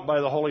indwelt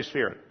by the Holy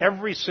Spirit.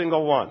 Every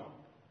single one.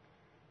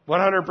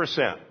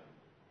 100%.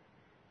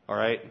 All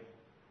right?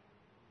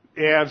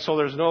 And so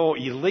there's no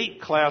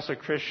elite class of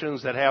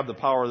Christians that have the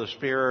power of the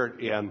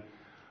Spirit and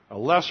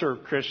lesser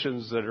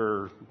Christians that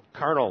are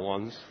carnal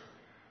ones.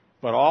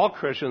 But all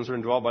Christians are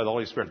indwelt by the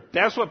Holy Spirit.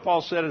 That's what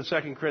Paul said in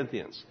 2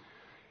 Corinthians.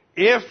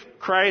 If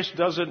Christ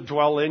doesn't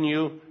dwell in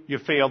you, you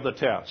failed the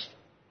test.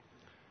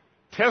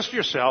 Test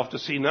yourself to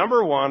see,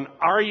 number one,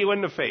 are you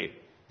in the faith?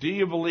 Do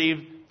you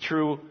believe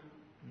true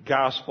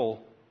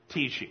gospel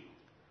teaching?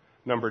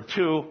 Number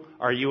two,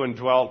 are you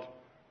indwelt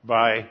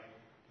by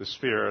the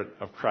Spirit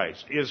of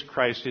Christ? Is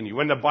Christ in you?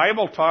 When the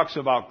Bible talks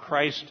about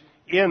Christ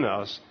in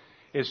us,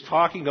 it's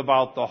talking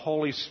about the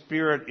Holy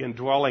Spirit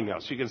indwelling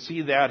us. You can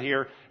see that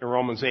here in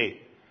Romans 8.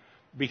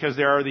 Because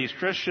there are these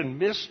Christian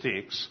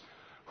mystics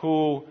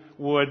who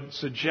would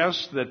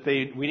suggest that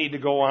we need to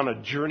go on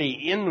a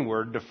journey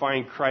inward to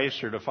find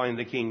Christ or to find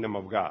the kingdom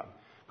of God.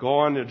 Go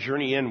on a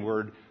journey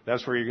inward,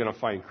 that's where you're going to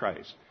find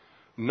Christ.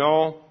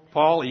 No,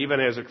 Paul, even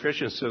as a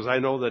Christian, says, I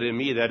know that in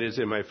me, that is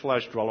in my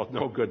flesh, dwelleth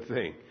no good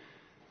thing.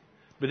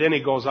 But then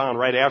he goes on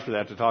right after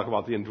that to talk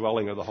about the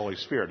indwelling of the Holy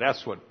Spirit.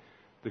 That's what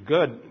the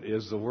good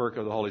is, the work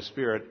of the Holy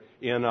Spirit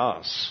in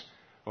us.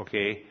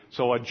 Okay?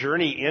 So a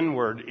journey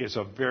inward is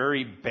a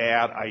very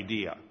bad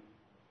idea.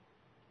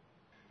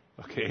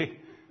 Okay?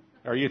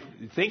 Are you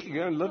thinking?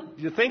 Look,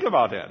 you think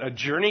about that. A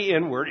journey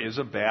inward is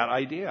a bad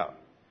idea.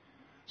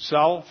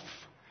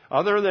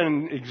 Other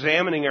than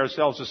examining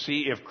ourselves to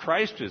see if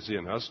Christ is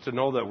in us, to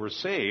know that we're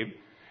saved,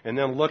 and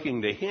then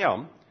looking to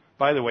Him.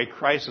 By the way,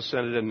 Christ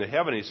ascended into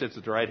heaven. He sits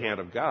at the right hand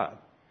of God.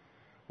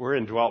 We're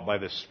indwelt by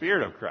the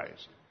Spirit of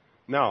Christ.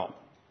 Now,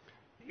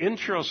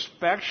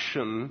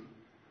 introspection,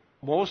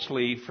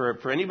 mostly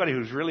for anybody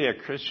who's really a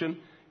Christian,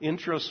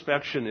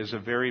 introspection is a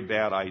very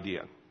bad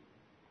idea.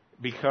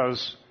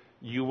 Because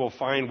you will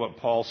find what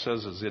Paul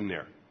says is in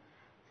there.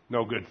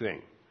 No good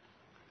thing.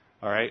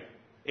 All right?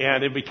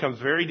 And it becomes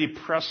very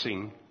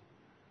depressing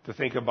to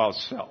think about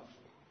self.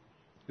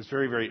 It's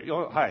very, very...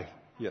 Oh, hi.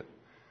 Yeah.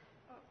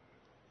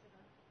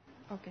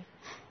 Okay.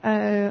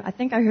 I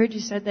think I heard you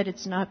said that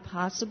it's not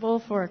possible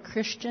for a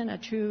Christian, a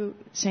true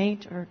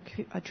saint or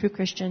a true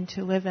Christian,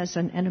 to live as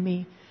an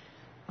enemy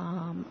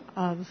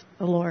of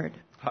the Lord.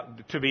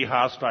 To be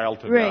hostile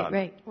to right, God.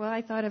 Right. Well,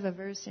 I thought of a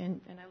verse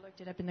and I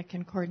looked it up in the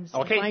concordance.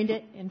 Okay. Find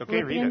it in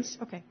Philippians.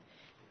 Read it.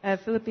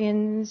 Okay.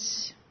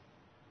 Philippians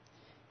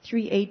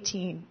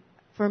 3:18.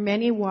 For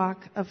many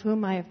walk, of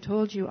whom I have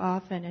told you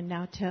often and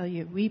now tell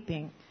you,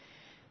 weeping,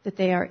 that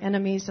they are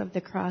enemies of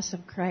the cross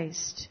of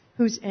Christ,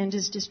 whose end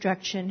is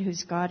destruction,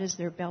 whose God is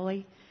their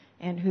belly,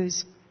 and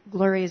whose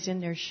glory is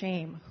in their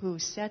shame, who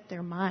set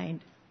their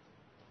mind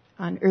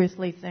on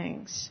earthly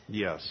things.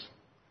 Yes.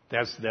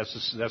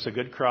 That's a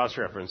good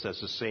cross-reference. That's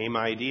the same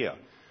idea.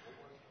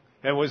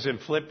 That was in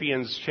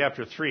Philippians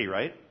chapter 3,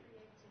 right?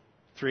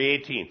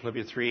 3:18.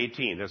 Philippians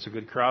 3:18. That's a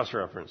good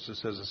cross-reference. It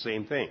says the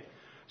same thing.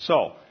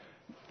 So,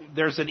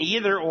 there's an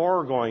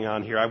either-or going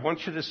on here. I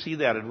want you to see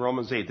that in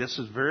Romans 8. This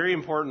is very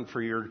important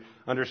for your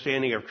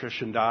understanding of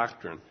Christian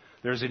doctrine.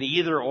 There's an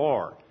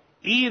either-or.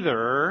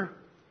 Either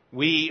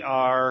we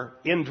are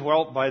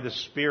indwelt by the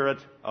Spirit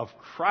of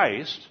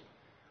Christ,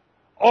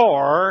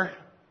 or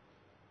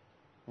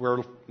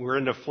we're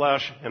in the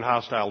flesh and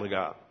hostile to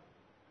God.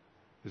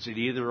 It's an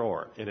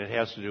either-or, and it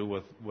has to do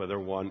with whether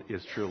one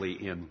is truly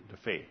in the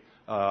faith.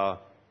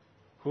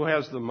 Who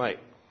has the mic?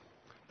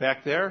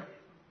 Back there?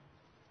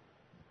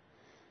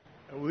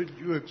 Would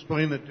you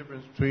explain the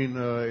difference between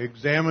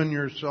examine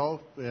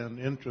yourself and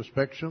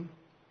introspection?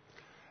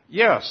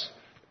 Yes.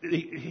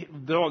 The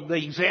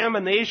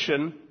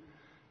examination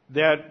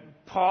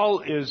that Paul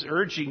is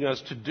urging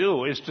us to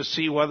do is to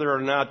see whether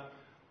or not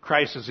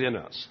Christ is in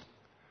us.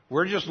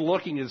 We're just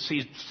looking to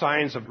see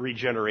signs of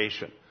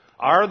regeneration.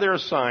 Are there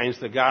signs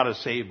that God has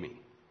saved me?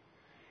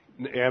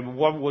 And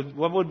what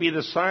would be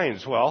the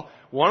signs? Well,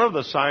 one of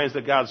the signs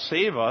that God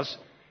saved us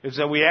is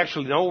that we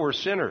actually know we're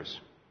sinners.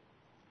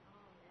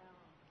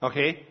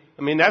 Okay?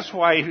 I mean, that's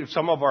why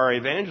some of our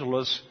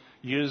evangelists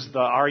use the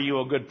 "Are you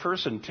a good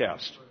person?"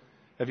 test.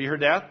 Have you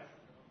heard that?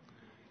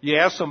 You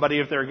ask somebody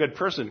if they're a good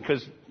person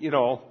because, you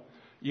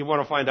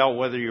want to find out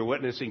whether you're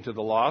witnessing to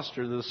the lost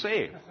or the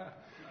saved.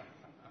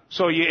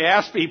 So you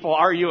ask people,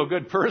 "Are you a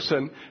good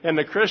person?" And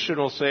the Christian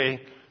will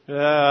say,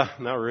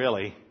 "Not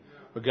really.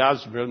 But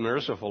God's been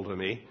merciful to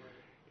me."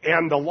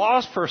 And the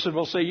lost person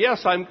will say,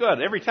 "Yes, I'm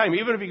good." Every time,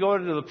 even if you go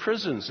into the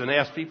prisons and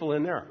ask people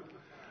in there,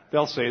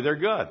 they'll say they're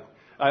good.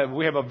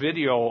 We have a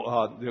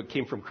video that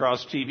came from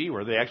Cross TV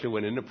where they actually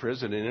went into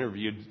prison and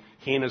interviewed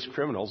heinous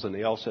criminals, and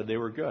they all said they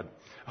were good.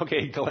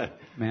 Okay, Glenn.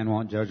 Man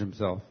won't judge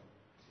himself.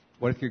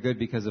 What if you're good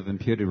because of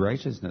imputed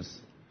righteousness?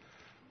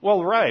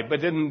 Well, right, but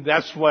then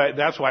that's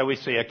why we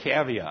say a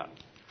caveat.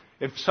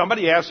 If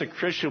somebody asks a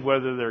Christian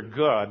whether they're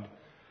good,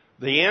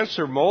 the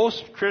answer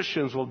most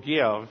Christians will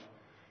give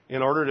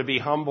in order to be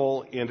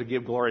humble and to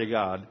give glory to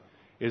God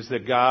is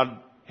that God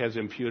has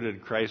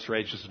imputed Christ's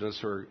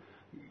righteousness, or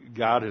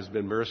God has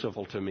been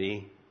merciful to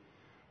me,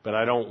 but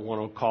I don't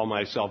want to call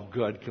myself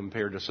good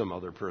compared to some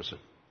other person.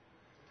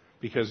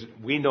 Because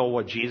we know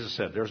what Jesus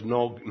said. There's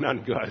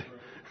none good.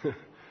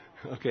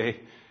 Okay?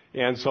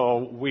 And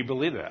so we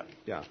believe that.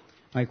 Yeah.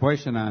 My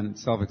question on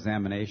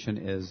self-examination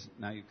is,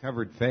 now you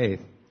covered faith,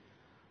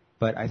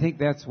 but I think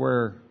that's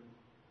where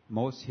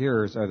most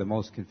hearers are the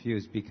most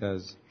confused,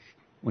 because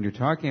when you're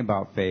talking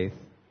about faith,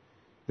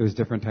 there's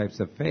different types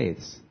of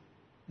faiths,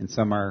 and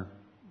some are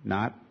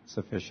not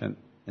sufficient,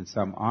 and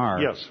some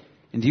are. Yes.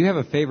 And do you have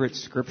a favorite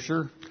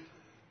scripture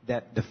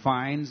that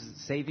defines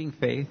saving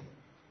faith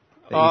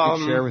that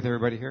you could share with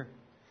everybody here?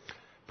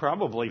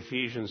 Probably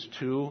Ephesians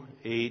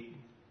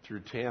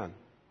 2:8-10,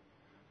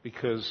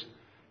 because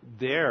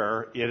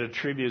there it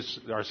attributes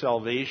our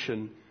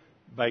salvation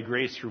by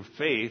grace through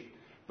faith,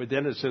 but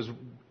then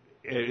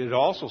it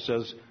also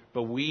says,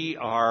 but we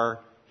are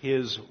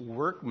His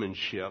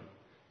workmanship,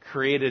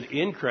 created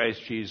in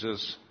Christ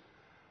Jesus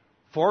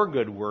for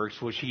good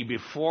works, which He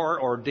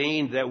before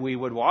ordained that we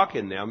would walk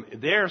in them.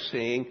 They're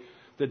saying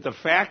that the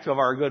fact of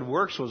our good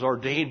works was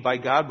ordained by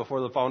God before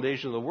the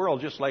foundation of the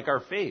world, just like our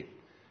faith.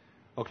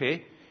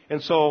 Okay?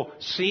 And so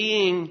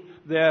seeing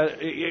that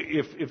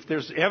if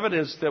there's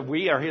evidence that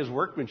we are His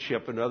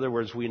workmanship, in other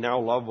words, we now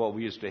love what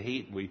we used to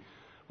hate, we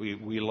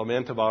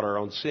lament about our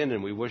own sin,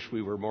 and we wish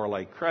we were more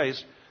like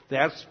Christ,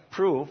 that's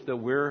proof that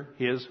we're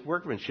His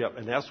workmanship,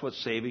 and that's what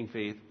saving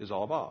faith is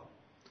all about.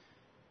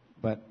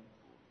 But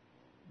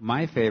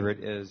my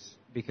favorite is,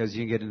 because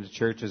you get into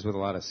churches with a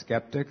lot of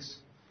skeptics,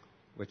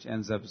 which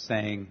ends up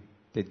saying,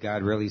 did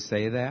God really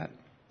say that?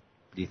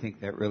 Do you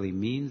think that really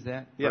means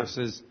that? Yeah.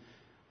 Versus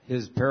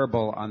His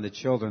parable on the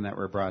children that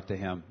were brought to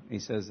Him. He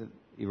says that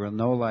you will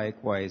no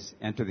likewise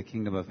enter the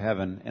kingdom of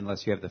heaven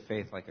unless you have the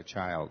faith like a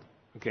child.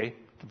 Okay?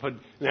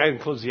 That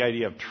includes the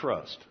idea of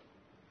trust.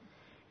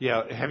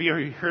 Yeah, have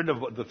you heard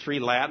of the 3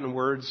 Latin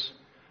words?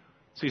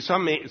 See,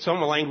 some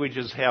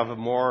languages have a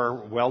more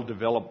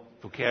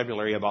well-developed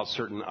vocabulary about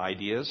certain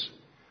ideas.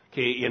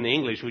 Okay, in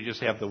English we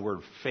just have the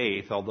word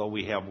faith, although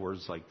we have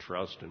words like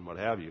trust and what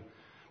have you.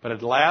 But in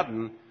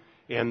Latin,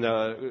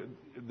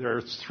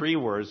 there's 3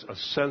 words: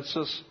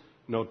 assensus,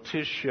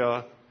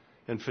 notitia,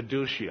 and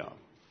fiducia.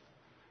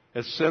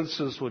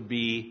 Assensus would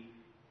be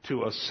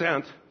to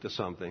assent to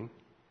something.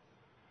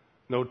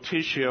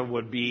 Notitia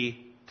would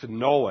be to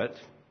know it.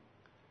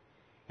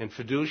 And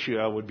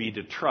fiducia would be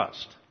to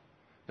trust.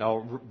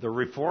 Now, the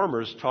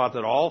Reformers taught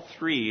that all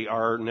 3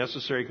 are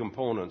necessary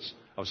components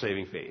of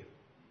saving faith: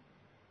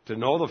 to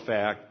know the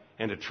fact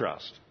and to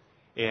trust,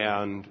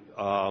 and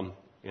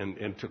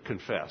to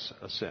confess,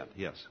 assent.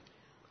 Yes.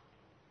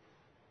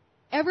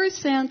 Ever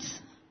since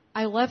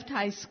I left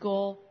high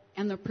school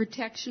and the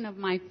protection of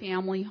my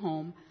family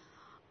home,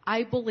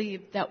 I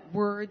believed that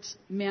words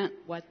meant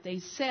what they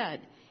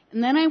said.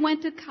 And then I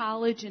went to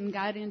college and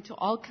got into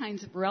all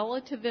kinds of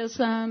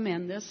relativism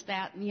and this,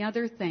 that, and the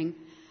other thing.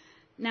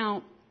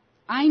 Now,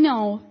 I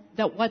know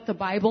that what the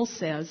Bible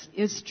says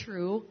is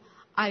true.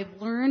 I've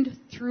learned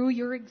through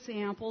your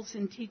examples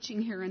in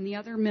teaching here and the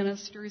other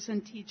ministers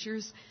and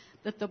teachers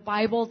that the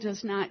Bible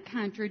does not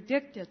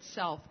contradict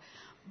itself.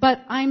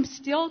 But I'm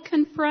still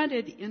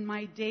confronted in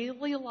my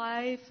daily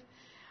life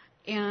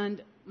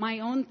and my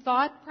own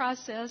thought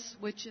process,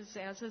 which is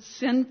as a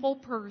sinful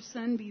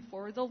person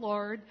before the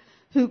Lord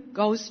who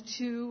goes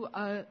to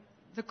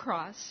the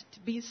cross to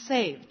be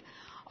saved.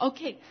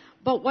 Okay,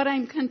 but what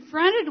I'm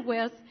confronted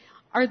with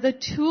are the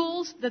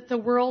tools that the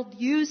world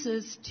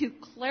uses to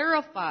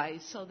clarify,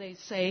 so they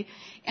say,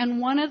 and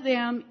one of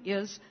them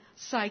is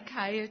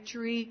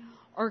psychiatry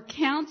or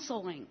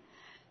counseling.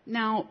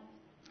 Now,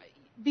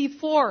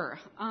 before,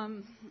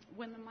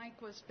 when the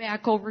mic was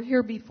back over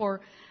here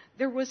before,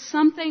 there was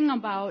something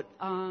about,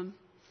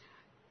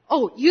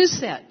 you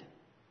said,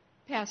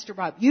 Pastor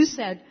Bob, you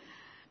said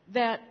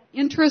that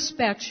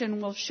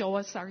introspection will show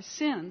us our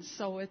sins.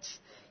 So it's,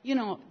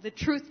 the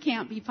truth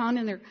can't be found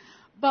in there.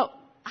 But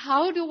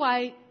how do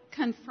I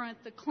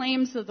confront the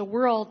claims of the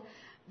world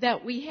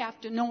that we have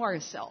to know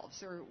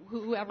ourselves, or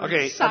whoever,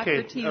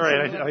 Socrates? Okay, all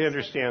right, I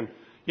understand.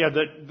 Yeah,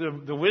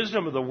 the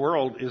wisdom of the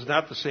world is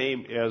not the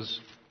same as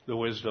the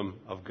wisdom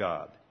of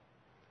God.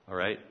 All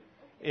right?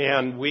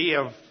 And we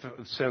have,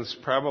 since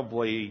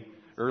probably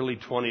early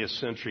 20th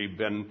century,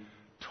 been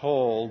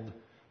told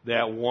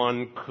that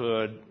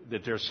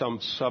that there's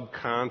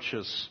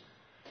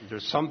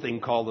there's something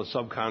called the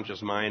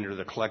subconscious mind or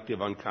the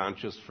collective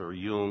unconscious for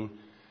Jung,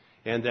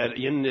 and that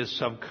in this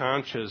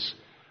subconscious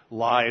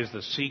lies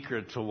the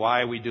secret to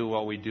why we do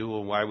what we do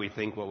and why we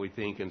think what we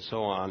think and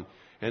so on,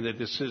 and that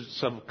this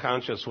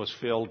subconscious was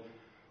filled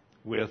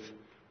with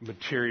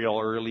material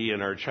early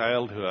in our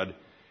childhood,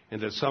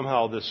 and that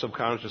somehow this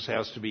subconscious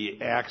has to be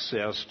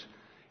accessed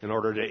in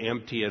order to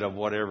empty it of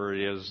whatever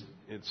it is,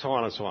 and so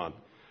on and so on.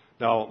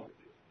 Now,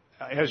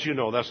 as you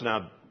know, that's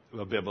not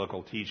a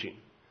biblical teaching.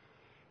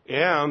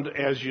 And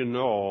as you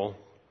know,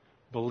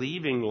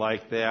 believing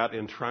like that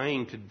and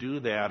trying to do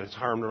that has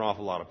harmed an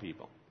awful lot of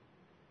people.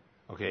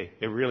 Okay?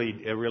 It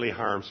really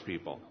harms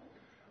people.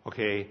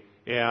 Okay?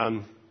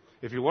 And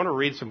if you want to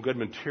read some good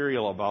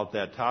material about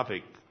that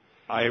topic,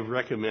 I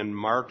recommend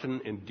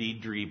Martin and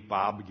Deidre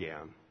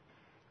Bobgan.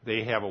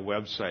 They have a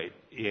website,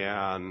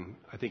 and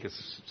I think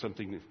it's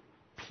something,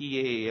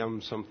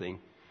 PAM something.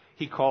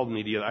 He called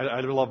me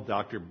I love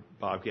Dr.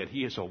 Bobcat.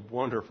 He is a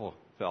wonderful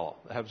fellow,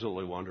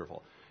 absolutely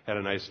wonderful. Had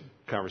a nice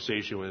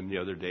conversation with him the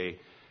other day.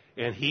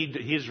 And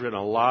he's written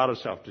a lot of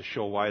stuff to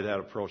show why that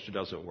approach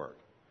doesn't work.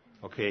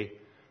 Okay?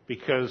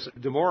 Because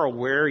the more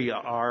aware you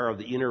are of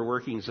the inner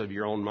workings of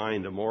your own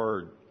mind, the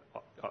more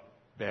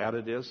bad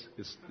it is.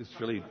 It's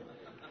really...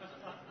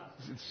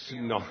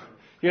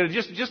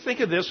 Just think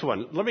of this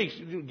one. Let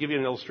me give you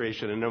an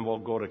illustration, and then we'll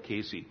go to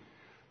Casey.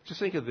 Just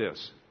think of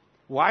this.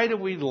 Why do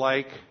we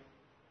like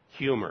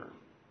humor?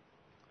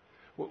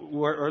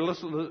 Or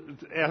listen,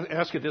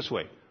 ask it this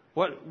way.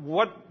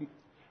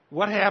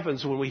 What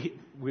happens when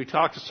we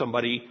talk to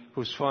somebody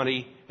who's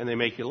funny and they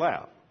make you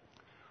laugh?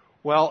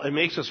 Well, it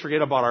makes us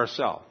forget about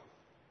ourselves.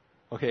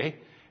 Okay?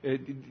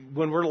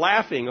 When we're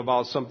laughing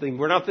about something,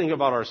 we're not thinking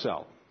about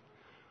ourselves.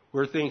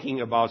 We're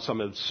thinking about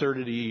some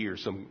absurdity or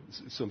some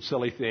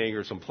silly thing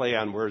or some play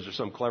on words or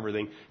some clever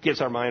thing.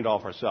 Gets our mind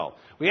off ourselves.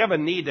 We have a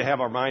need to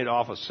have our mind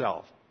off of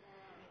self.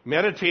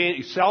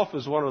 Meditating, self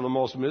is one of the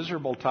most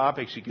miserable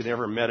topics you could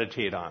ever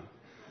meditate on.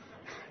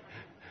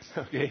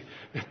 Okay?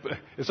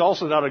 It's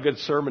also not a good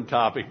sermon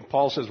topic.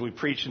 Paul says we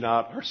preach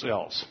not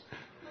ourselves.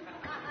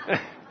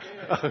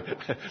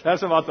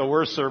 That's about the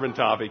worst sermon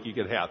topic you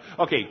could have.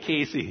 Okay,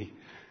 Casey.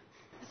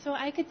 So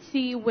I could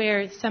see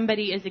where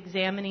somebody is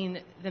examining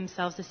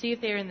themselves to see if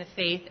they're in the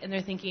faith, and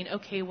they're thinking,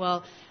 okay,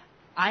 well,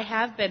 I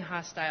have been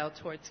hostile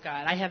towards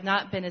God. I have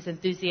not been as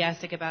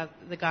enthusiastic about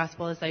the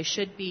gospel as I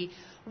should be.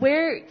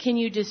 Where can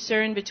you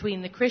discern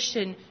between the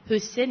Christian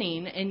who's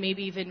sinning and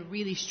maybe even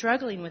really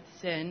struggling with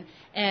sin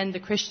and the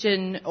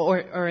Christian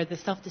or the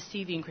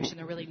self-deceiving Christian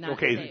who are really not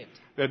saved?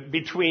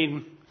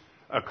 Between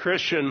a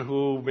Christian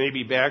who may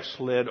be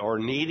backslid or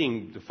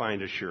needing to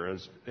find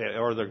assurance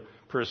or the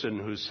person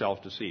who's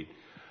self-deceived.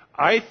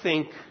 I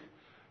think,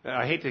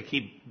 I hate to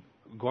keep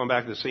going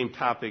back to the same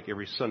topic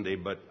every Sunday,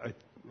 but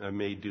I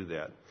may do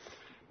that.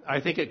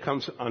 I think it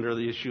comes under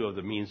the issue of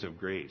the means of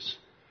grace.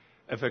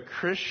 If a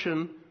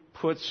Christian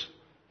puts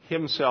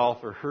himself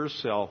or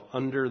herself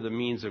under the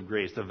means of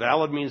grace, the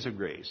valid means of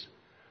grace,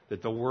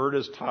 that the Word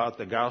is taught,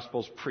 the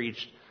Gospel's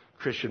preached,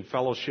 Christian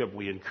fellowship,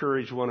 we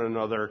encourage one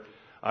another.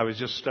 I was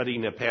just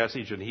studying a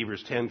passage in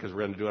Hebrews 10 because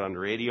we're going to do it on the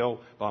radio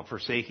about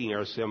forsaking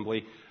our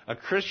assembly. A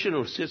Christian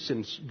who sits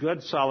in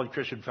good, solid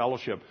Christian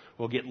fellowship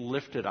will get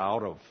lifted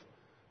out of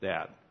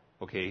that,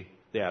 okay,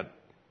 that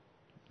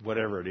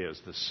whatever it is,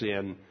 the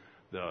sin,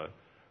 the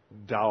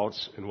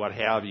doubts, and what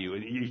have you.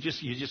 And you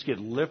just get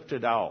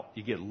lifted out.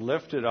 You get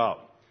lifted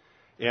up,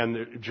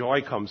 and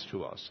joy comes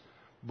to us.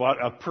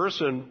 But a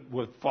person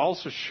with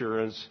false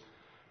assurance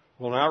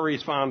will not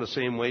respond the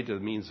same way to the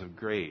means of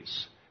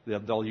grace.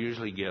 They'll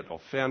usually get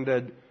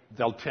offended.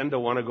 They'll tend to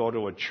want to go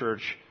to a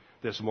church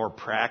that's more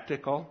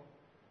practical.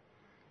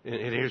 And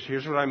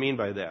here's what I mean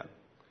by that.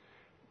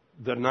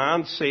 The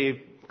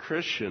non-saved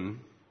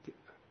Christian,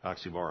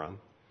 oxymoron,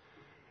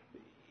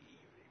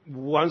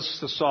 wants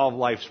to solve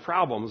life's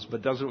problems,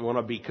 but doesn't want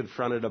to be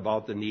confronted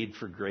about the need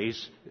for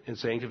grace and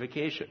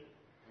sanctification.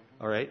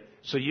 All right?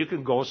 So you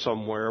can go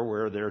somewhere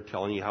where they're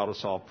telling you how to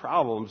solve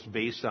problems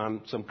based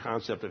on some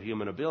concept of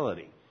human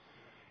ability.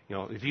 You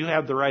know, if you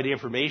have the right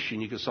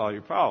information, you can solve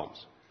your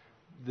problems.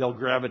 They'll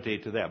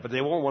gravitate to that. But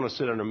they won't want to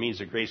sit on a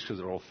means of grace because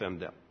it'll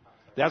offend them.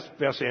 That's the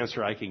best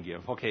answer I can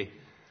give. Okay.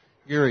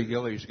 Gary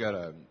Gillies got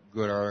a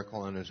good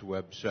article on his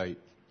website,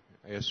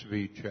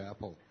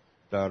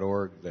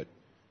 svchapel.org, that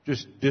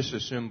just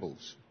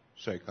disassembles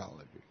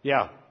psychology.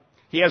 Yeah.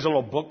 He has a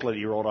little booklet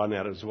he wrote on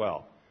that as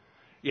well.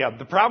 Yeah,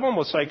 the problem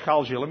with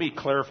psychology, let me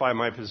clarify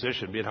my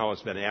position, being how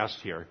it's been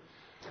asked here,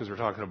 because we're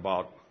talking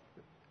about,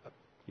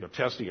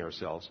 testing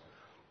ourselves.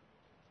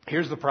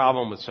 Here's the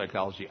problem with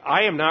psychology.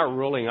 I am not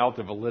ruling out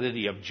the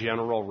validity of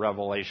general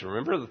revelation.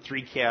 Remember the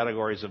three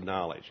categories of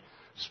knowledge: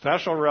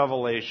 special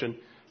revelation,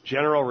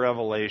 general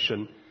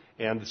revelation,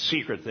 and the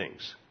secret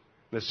things.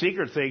 The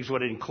secret things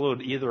would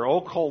include either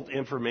occult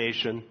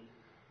information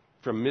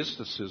from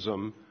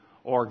mysticism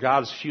or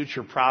God's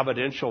future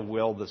providential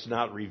will that's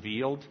not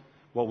revealed.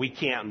 What we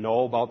can't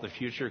know about the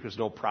future because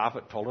no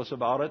prophet told us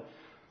about it.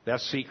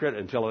 That's secret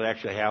until it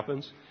actually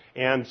happens.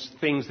 And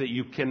things that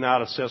you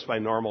cannot assess by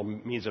normal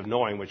means of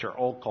knowing, which are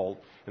occult,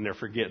 and they're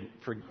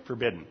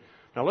forbidden.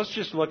 Now let's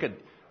just look at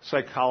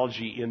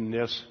psychology in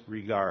this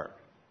regard.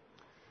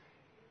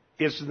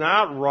 It's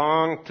not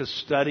wrong to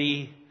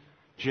study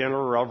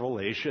general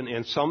revelation,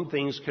 and some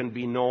things can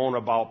be known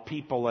about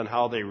people and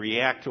how they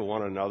react to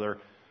one another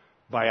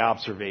by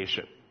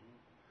observation.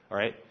 All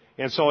right?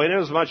 And so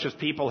inasmuch as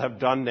people have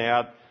done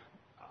that,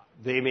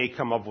 they may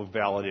come up with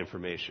valid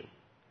information.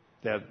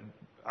 That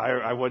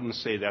I wouldn't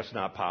say that's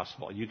not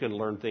possible. You can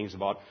learn things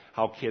about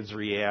how kids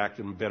react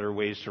and better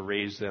ways to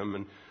raise them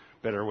and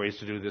better ways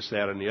to do this,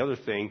 that, and the other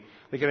thing.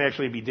 They can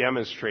actually be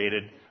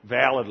demonstrated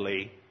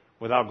validly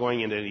without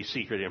going into any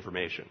secret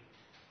information.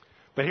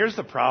 But here's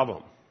the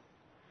problem.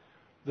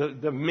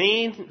 The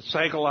main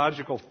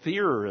psychological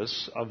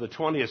theorists of the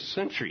 20th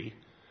century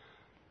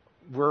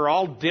were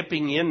all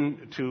dipping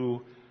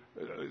into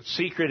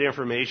secret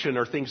information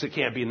or things that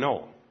can't be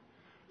known.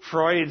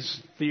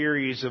 Freud's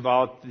theories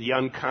about the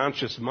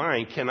unconscious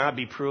mind cannot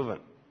be proven.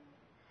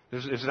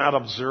 It's not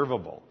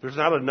observable. There's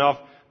not enough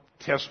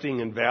testing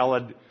and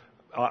valid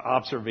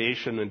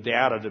observation and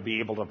data to be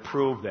able to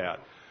prove that.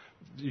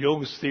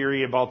 Jung's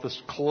theory about this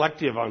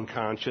collective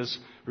unconscious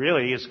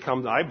really has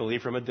come, I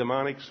believe, from a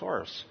demonic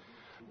source.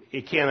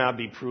 It cannot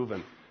be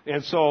proven.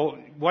 And so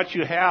what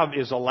you have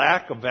is a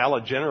lack of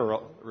valid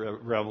general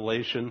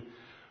revelation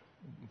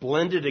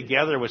blended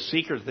together with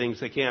secret things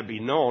that can't be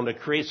known to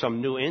create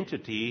some new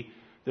entity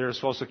that are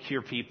supposed to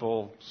cure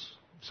people's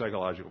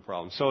psychological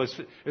problems. So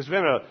it's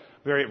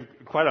been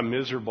quite a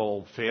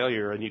miserable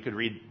failure, and you could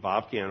read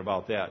Bobcan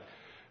about that.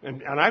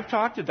 And I've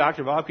talked to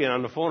Dr. Bobcan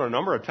on the phone a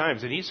number of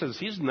times, and he says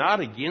he's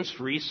not against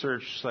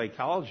research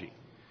psychology.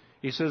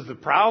 He says the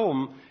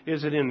problem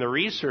isn't in the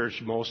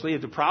research mostly.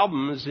 The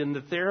problem is in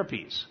the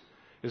therapies.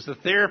 It's the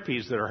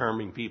therapies that are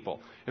harming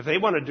people. If they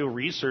want to do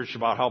research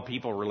about how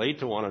people relate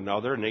to one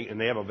another and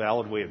they have a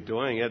valid way of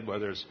doing it,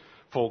 whether it's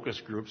focus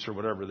groups or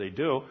whatever they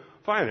do,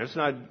 fine. It's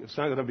not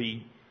going to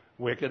be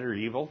wicked or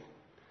evil.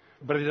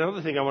 But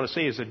another thing I want to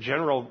say is that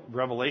general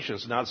revelation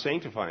is not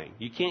sanctifying.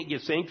 You can't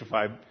get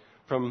sanctified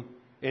from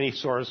any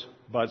source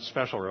but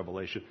special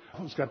revelation.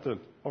 Who's got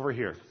over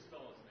here?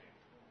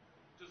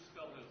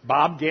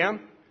 Bobgan?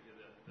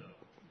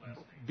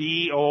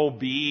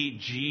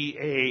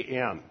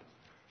 Bobgan.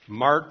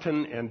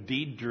 Martin and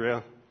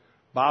Deidre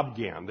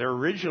Bobgan. They're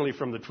originally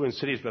from the Twin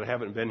Cities, but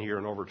haven't been here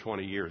in over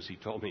 20 years, he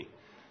told me.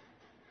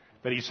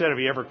 But he said if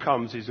he ever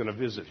comes, he's going to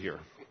visit here.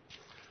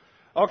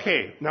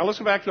 Okay, now let's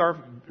go back to our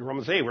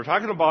Romans 8. We're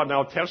talking about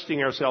now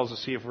testing ourselves to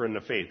see if we're in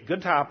the faith.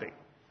 Good topic.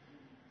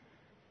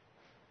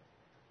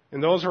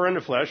 And those who are in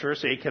the flesh,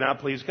 verse 8, cannot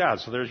please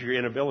God. So there's your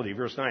inability.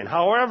 Verse 9.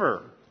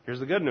 However,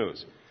 here's the good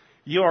news.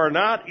 You are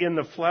not in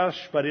the flesh,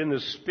 but in the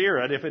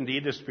Spirit, if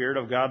indeed the Spirit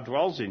of God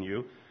dwells in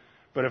you.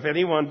 But if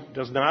anyone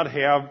does not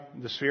have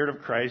the Spirit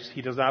of Christ,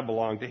 he does not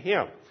belong to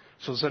him.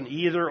 So it's an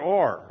either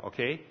or,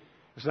 okay?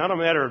 It's not a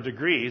matter of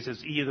degrees,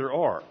 it's either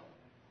or.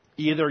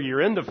 Either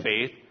you're in the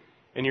faith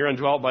and you're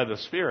indwelt by the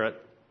Spirit,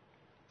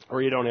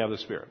 or you don't have the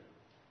Spirit.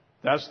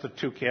 That's the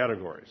two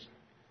categories.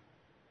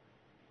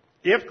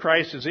 If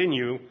Christ is in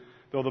you,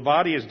 though the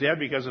body is dead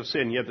because of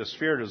sin, yet the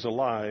Spirit is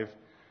alive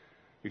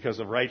because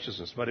of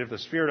righteousness. But if the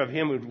Spirit of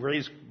him who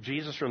raised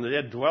Jesus from the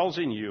dead dwells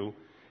in you,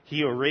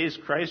 he who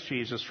raised Christ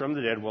Jesus from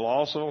the dead will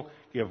also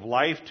give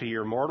life to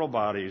your mortal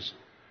bodies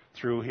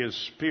through his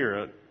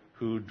Spirit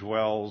who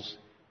dwells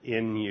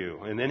in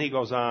you. And then he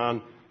goes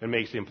on and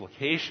makes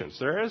implications.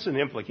 There is an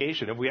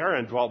implication. If we are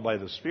indwelt by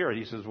the Spirit,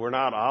 he says we're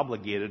not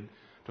obligated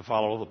to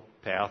follow the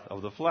path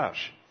of the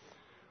flesh.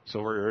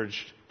 So we're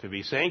urged to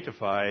be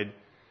sanctified.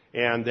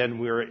 And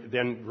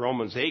then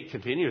Romans 8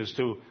 continues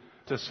to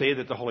say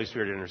that the Holy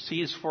Spirit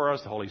intercedes for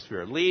us. The Holy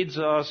Spirit leads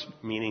us,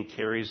 meaning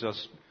carries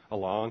us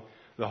along.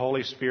 The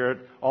Holy Spirit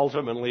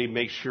ultimately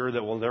makes sure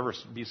that we'll never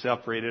be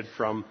separated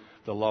from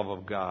the love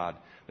of God.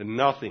 And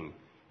nothing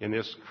in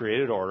this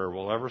created order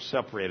will ever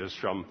separate us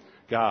from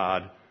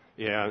God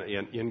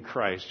in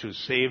Christ, who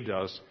saved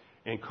us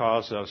and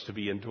caused us to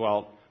be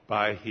indwelt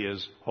by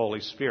His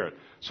Holy Spirit.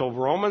 So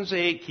Romans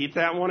 8, keep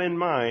that one in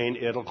mind.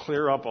 It'll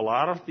clear up a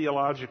lot of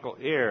theological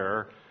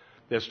error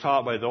that's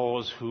taught by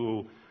those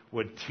who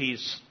would teach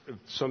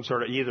some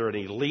sort of either an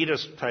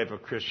elitist type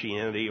of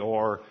Christianity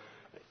or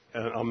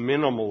a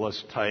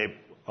minimalist type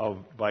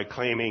by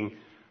claiming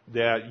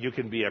that you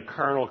can be a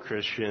carnal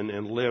Christian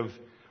and live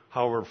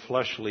however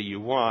fleshly you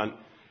want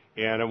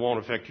and it won't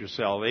affect your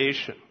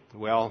salvation.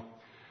 Well,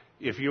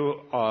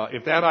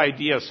 if that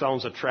idea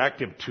sounds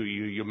attractive to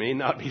you, you may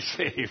not be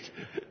saved.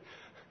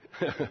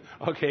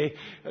 Okay?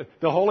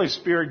 The Holy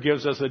Spirit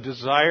gives us a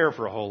desire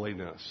for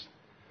holiness.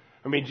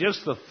 I mean,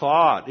 just the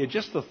thought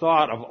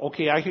of,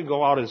 okay, I can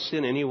go out and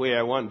sin any way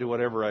I want and do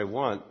whatever I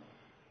want.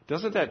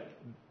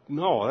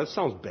 No, that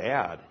sounds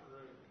bad.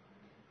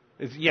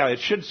 It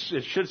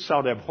should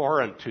sound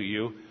abhorrent to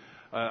you.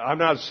 I'm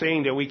not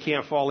saying that we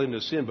can't fall into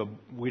sin, but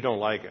we don't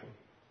like it.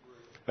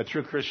 A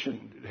true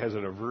Christian has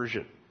an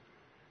aversion.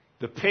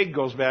 The pig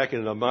goes back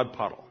into the mud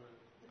puddle.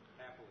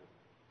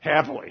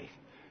 Happily.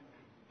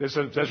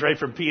 That's right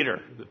from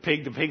Peter. The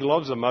pig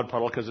loves the mud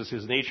puddle because it's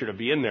his nature to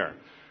be in there.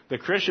 The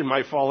Christian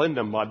might fall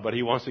into mud, but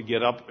he wants to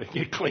get up and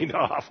get cleaned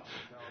off.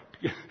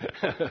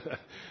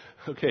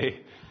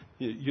 Okay,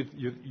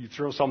 you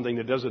throw something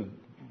that doesn't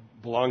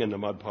belong in the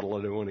mud puddle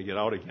and they want to get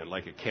out again,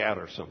 like a cat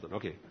or something.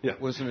 Okay, yeah.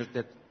 Wasn't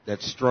it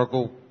that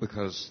struggle,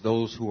 because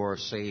those who are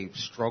saved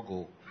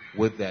struggle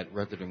with that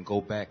rather than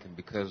go back, and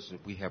because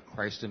we have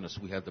Christ in us,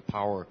 we have the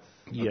power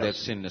of that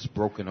sin that's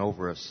broken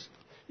over us.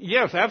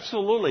 Yes,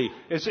 absolutely.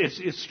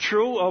 It's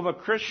true of a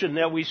Christian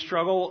that we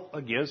struggle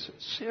against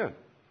sin.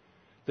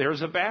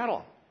 There's a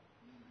battle.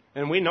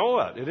 And we know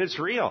it, and it's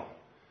real.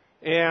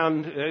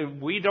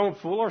 And we don't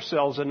fool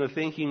ourselves into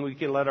thinking we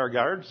can let our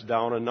guards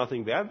down and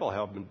nothing bad will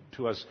happen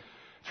to us.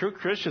 True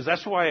Christians,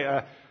 that's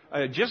why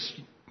just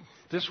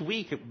this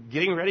week,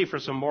 getting ready for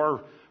some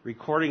more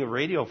recording of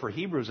radio for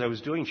Hebrews, I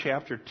was doing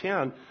chapter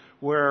 10,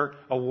 where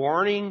a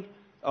warning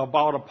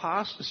about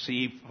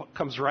apostasy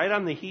comes right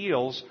on the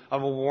heels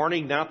of a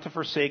warning not to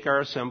forsake our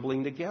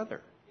assembling together.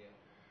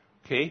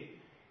 Okay?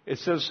 It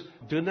says,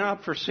 do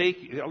not forsake,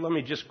 let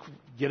me just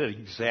get it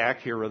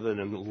exact here rather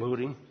than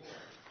alluding.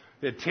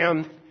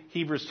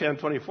 Hebrews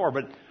 10:24.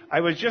 But I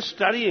was just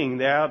studying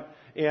that,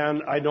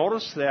 and I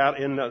noticed that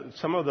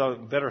some of the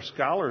better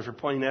scholars are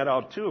pointing that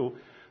out too,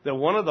 that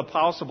one of the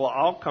possible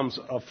outcomes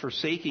of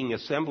forsaking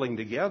assembling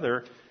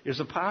together is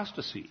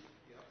apostasy.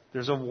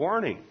 There's a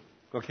warning.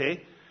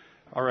 Okay?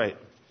 All right.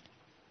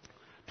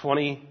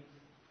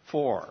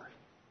 24.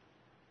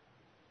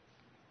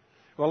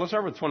 Well, let's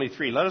start with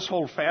 23. Let us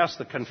hold fast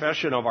the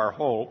confession of our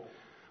hope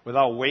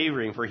without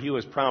wavering, for He who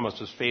has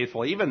promised is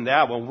faithful. Even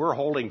that, when we're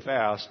holding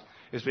fast,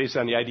 is based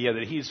on the idea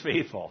that He's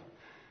faithful.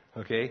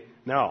 Okay?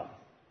 Now,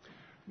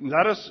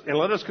 let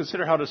us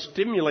consider how to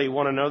stimulate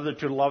one another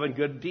to love and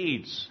good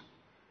deeds.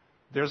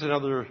 There's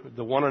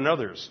the one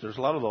another's. There's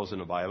a lot of those in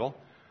the Bible.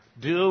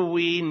 Do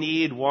we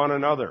need one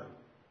another?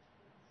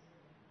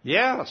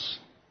 Yes.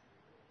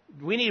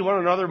 We need one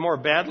another more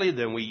badly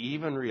than we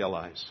even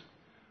realize.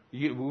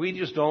 We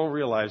just don't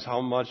realize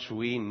how much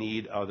we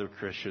need other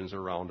Christians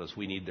around us.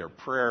 We need their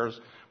prayers.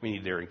 We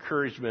need their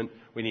encouragement.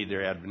 We need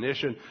their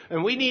admonition.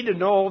 And we need to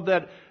know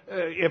that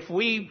if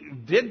we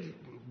did,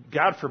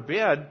 God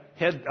forbid,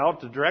 head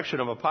out the direction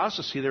of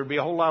apostasy, there would be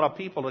a whole lot of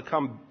people to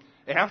come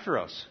after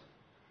us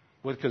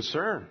with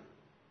concern.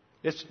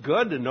 It's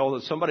good to know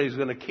that somebody's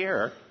going to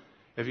care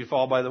if you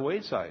fall by the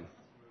wayside.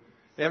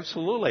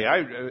 Absolutely.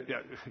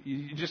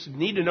 You just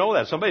need to know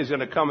that. Somebody's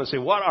going to come and say,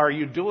 what are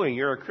you doing?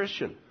 You're a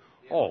Christian.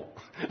 Oh,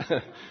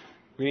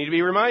 we need to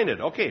be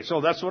reminded. Okay, so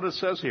that's what it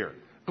says here.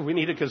 We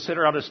need to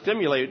consider how to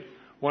stimulate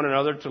one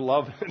another to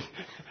love.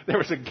 There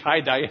was a guy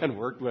Diane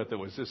worked with that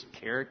was this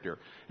character.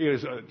 He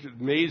was an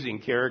amazing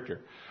character.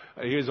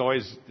 He was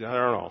always, I don't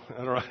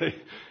know.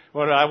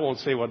 Well, I won't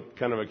say what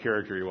kind of a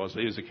character he was.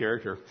 He was a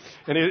character.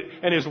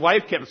 And his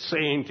wife kept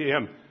saying to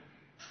him,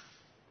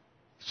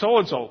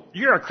 so-and-so,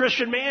 you're a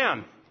Christian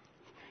man.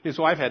 His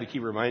wife had to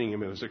keep reminding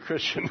him he was a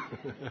Christian.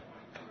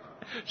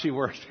 She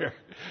worked there.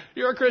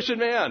 You're a Christian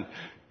man.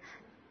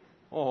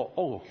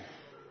 Oh.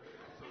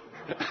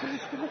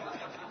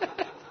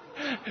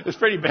 It's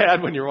pretty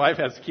bad when your wife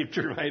has to keep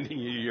reminding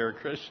you you're a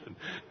Christian.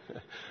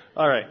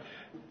 All right.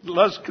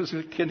 Let's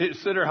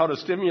consider how to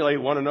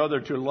stimulate one another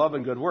to love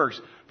and good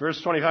works.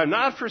 Verse 25,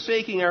 not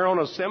forsaking our own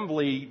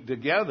assembly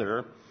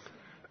together,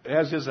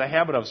 as is the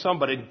habit of some,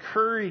 but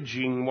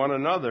encouraging one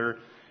another,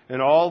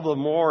 and all the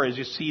more as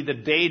you see the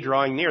day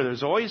drawing near.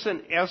 There's always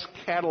an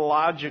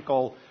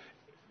eschatological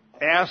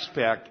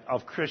aspect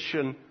of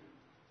Christian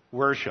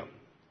worship.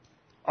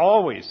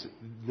 Always.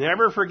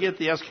 Never forget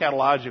the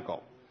eschatological.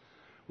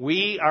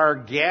 We are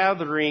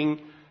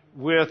gathering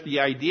with the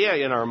idea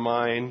in our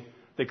mind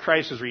that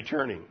Christ is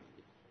returning.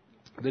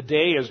 The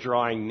day is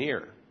drawing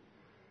near.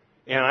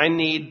 And I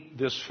need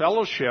this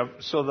fellowship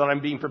so that I'm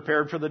being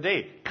prepared for the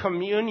day.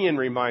 Communion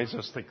reminds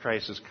us that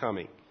Christ is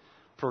coming.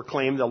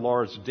 Proclaim the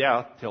Lord's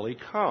death till He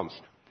comes.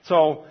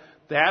 So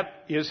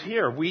that is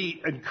here.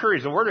 We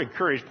encourage, the word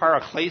encourage,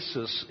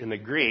 paraklesis in the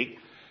Greek,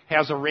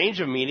 has a range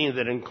of meaning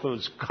that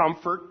includes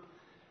comfort,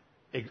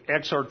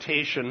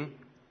 exhortation,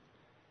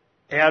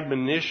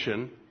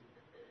 admonition,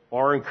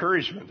 or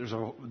encouragement.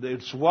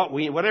 It's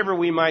whatever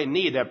we might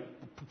need,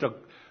 to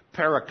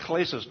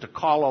paraklesis, to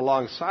call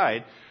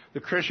alongside. The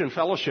Christian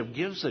fellowship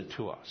gives it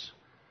to us.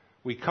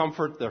 We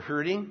comfort the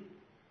hurting,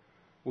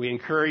 we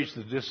encourage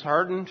the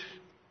disheartened,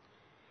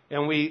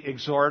 and we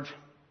exhort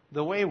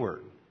the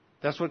wayward.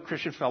 That's what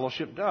Christian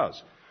fellowship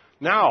does.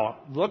 Now,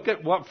 look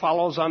at what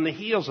follows on the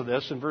heels of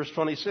this in verse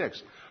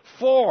 26.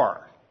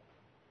 For,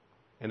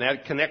 and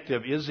that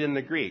connective is in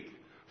the Greek,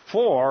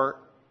 for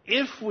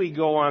if we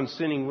go on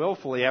sinning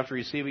willfully after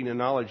receiving the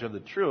knowledge of the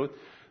truth,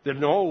 there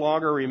no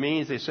longer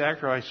remains a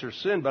sacrifice for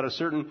sin, but a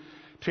certain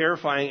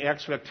terrifying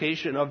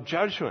expectation of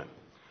judgment.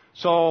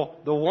 So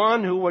the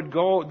one who would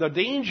go, the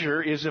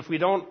danger is if we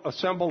don't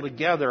assemble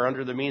together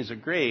under the means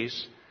of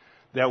grace,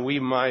 that we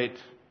might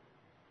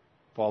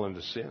fall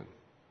into sin.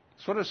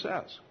 That's what it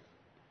says.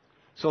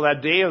 So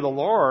that day of the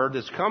Lord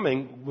that's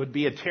coming would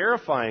be a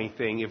terrifying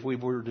thing if we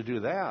were to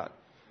do that,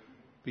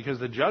 because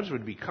the judge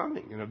would be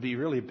coming and it would be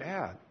really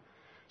bad.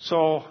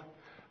 So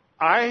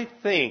I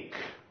think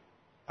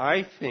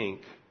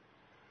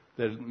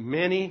that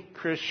many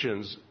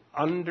Christians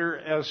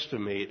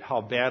underestimate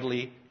how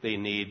badly they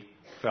need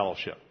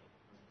fellowship.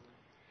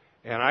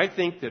 And I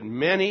think that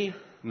many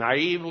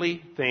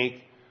naively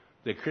think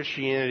that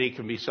Christianity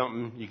can be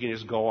something you can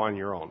just go on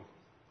your own.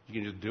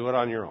 You can just do it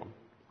on your own.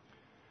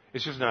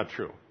 It's just not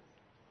true.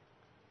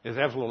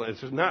 It's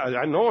just not.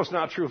 I know it's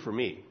not true for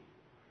me.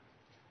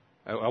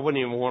 I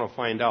wouldn't even want to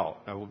find out.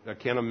 I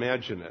can't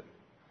imagine it.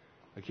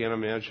 I can't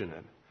imagine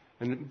it.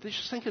 And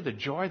just think of the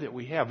joy that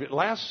we have.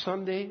 Last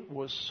Sunday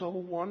was so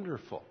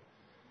wonderful.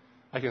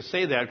 I can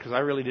say that because I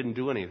really didn't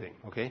do anything.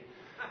 Okay.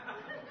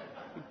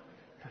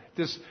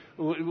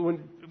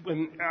 When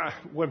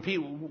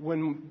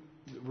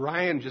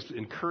Ryan just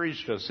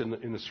encouraged us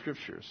in the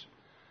scriptures,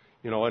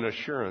 in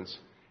assurance,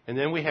 and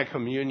then we had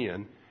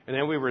communion, and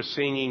then we were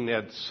singing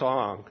that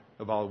song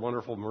about a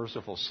wonderful,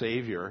 merciful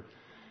Savior,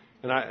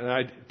 and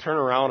I turn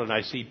around and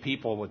I see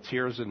people with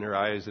tears in their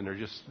eyes, and they're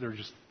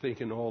just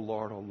thinking, oh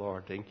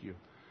Lord, thank you.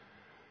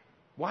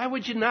 Why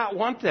would you not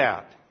want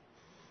that?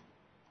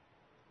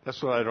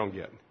 That's what I don't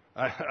get.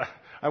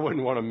 I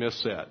wouldn't want to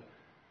miss that.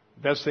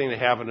 Best thing that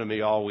happened to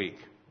me all week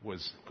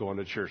was going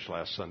to church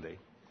last Sunday.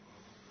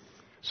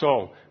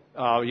 So,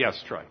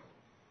 yes, Troy.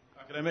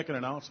 Can I make an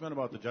announcement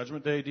about the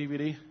Judgment Day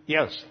DVD?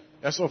 Yes.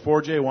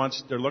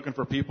 SO4J they're looking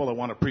for people that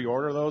want to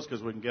pre-order those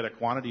because we can get a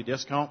quantity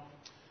discount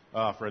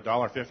for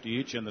 $1.50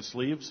 each in the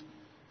sleeves.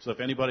 So if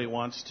anybody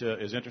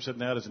is interested in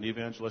that as an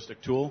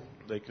evangelistic tool,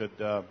 they could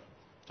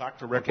talk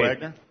to Rick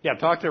Wagner. Yeah,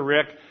 talk to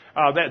Rick.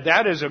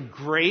 That is a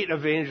great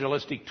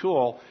evangelistic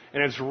tool,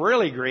 and it's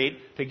really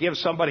great to give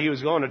somebody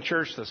who's going to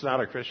church that's not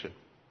a Christian,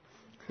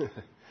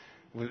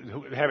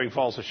 having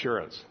false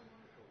assurance.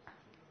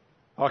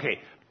 Okay,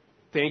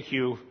 thank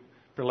you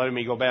for letting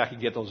me go back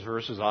and get those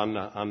verses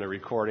on the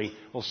recording.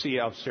 We'll see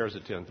you upstairs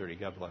at 10:30.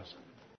 God bless.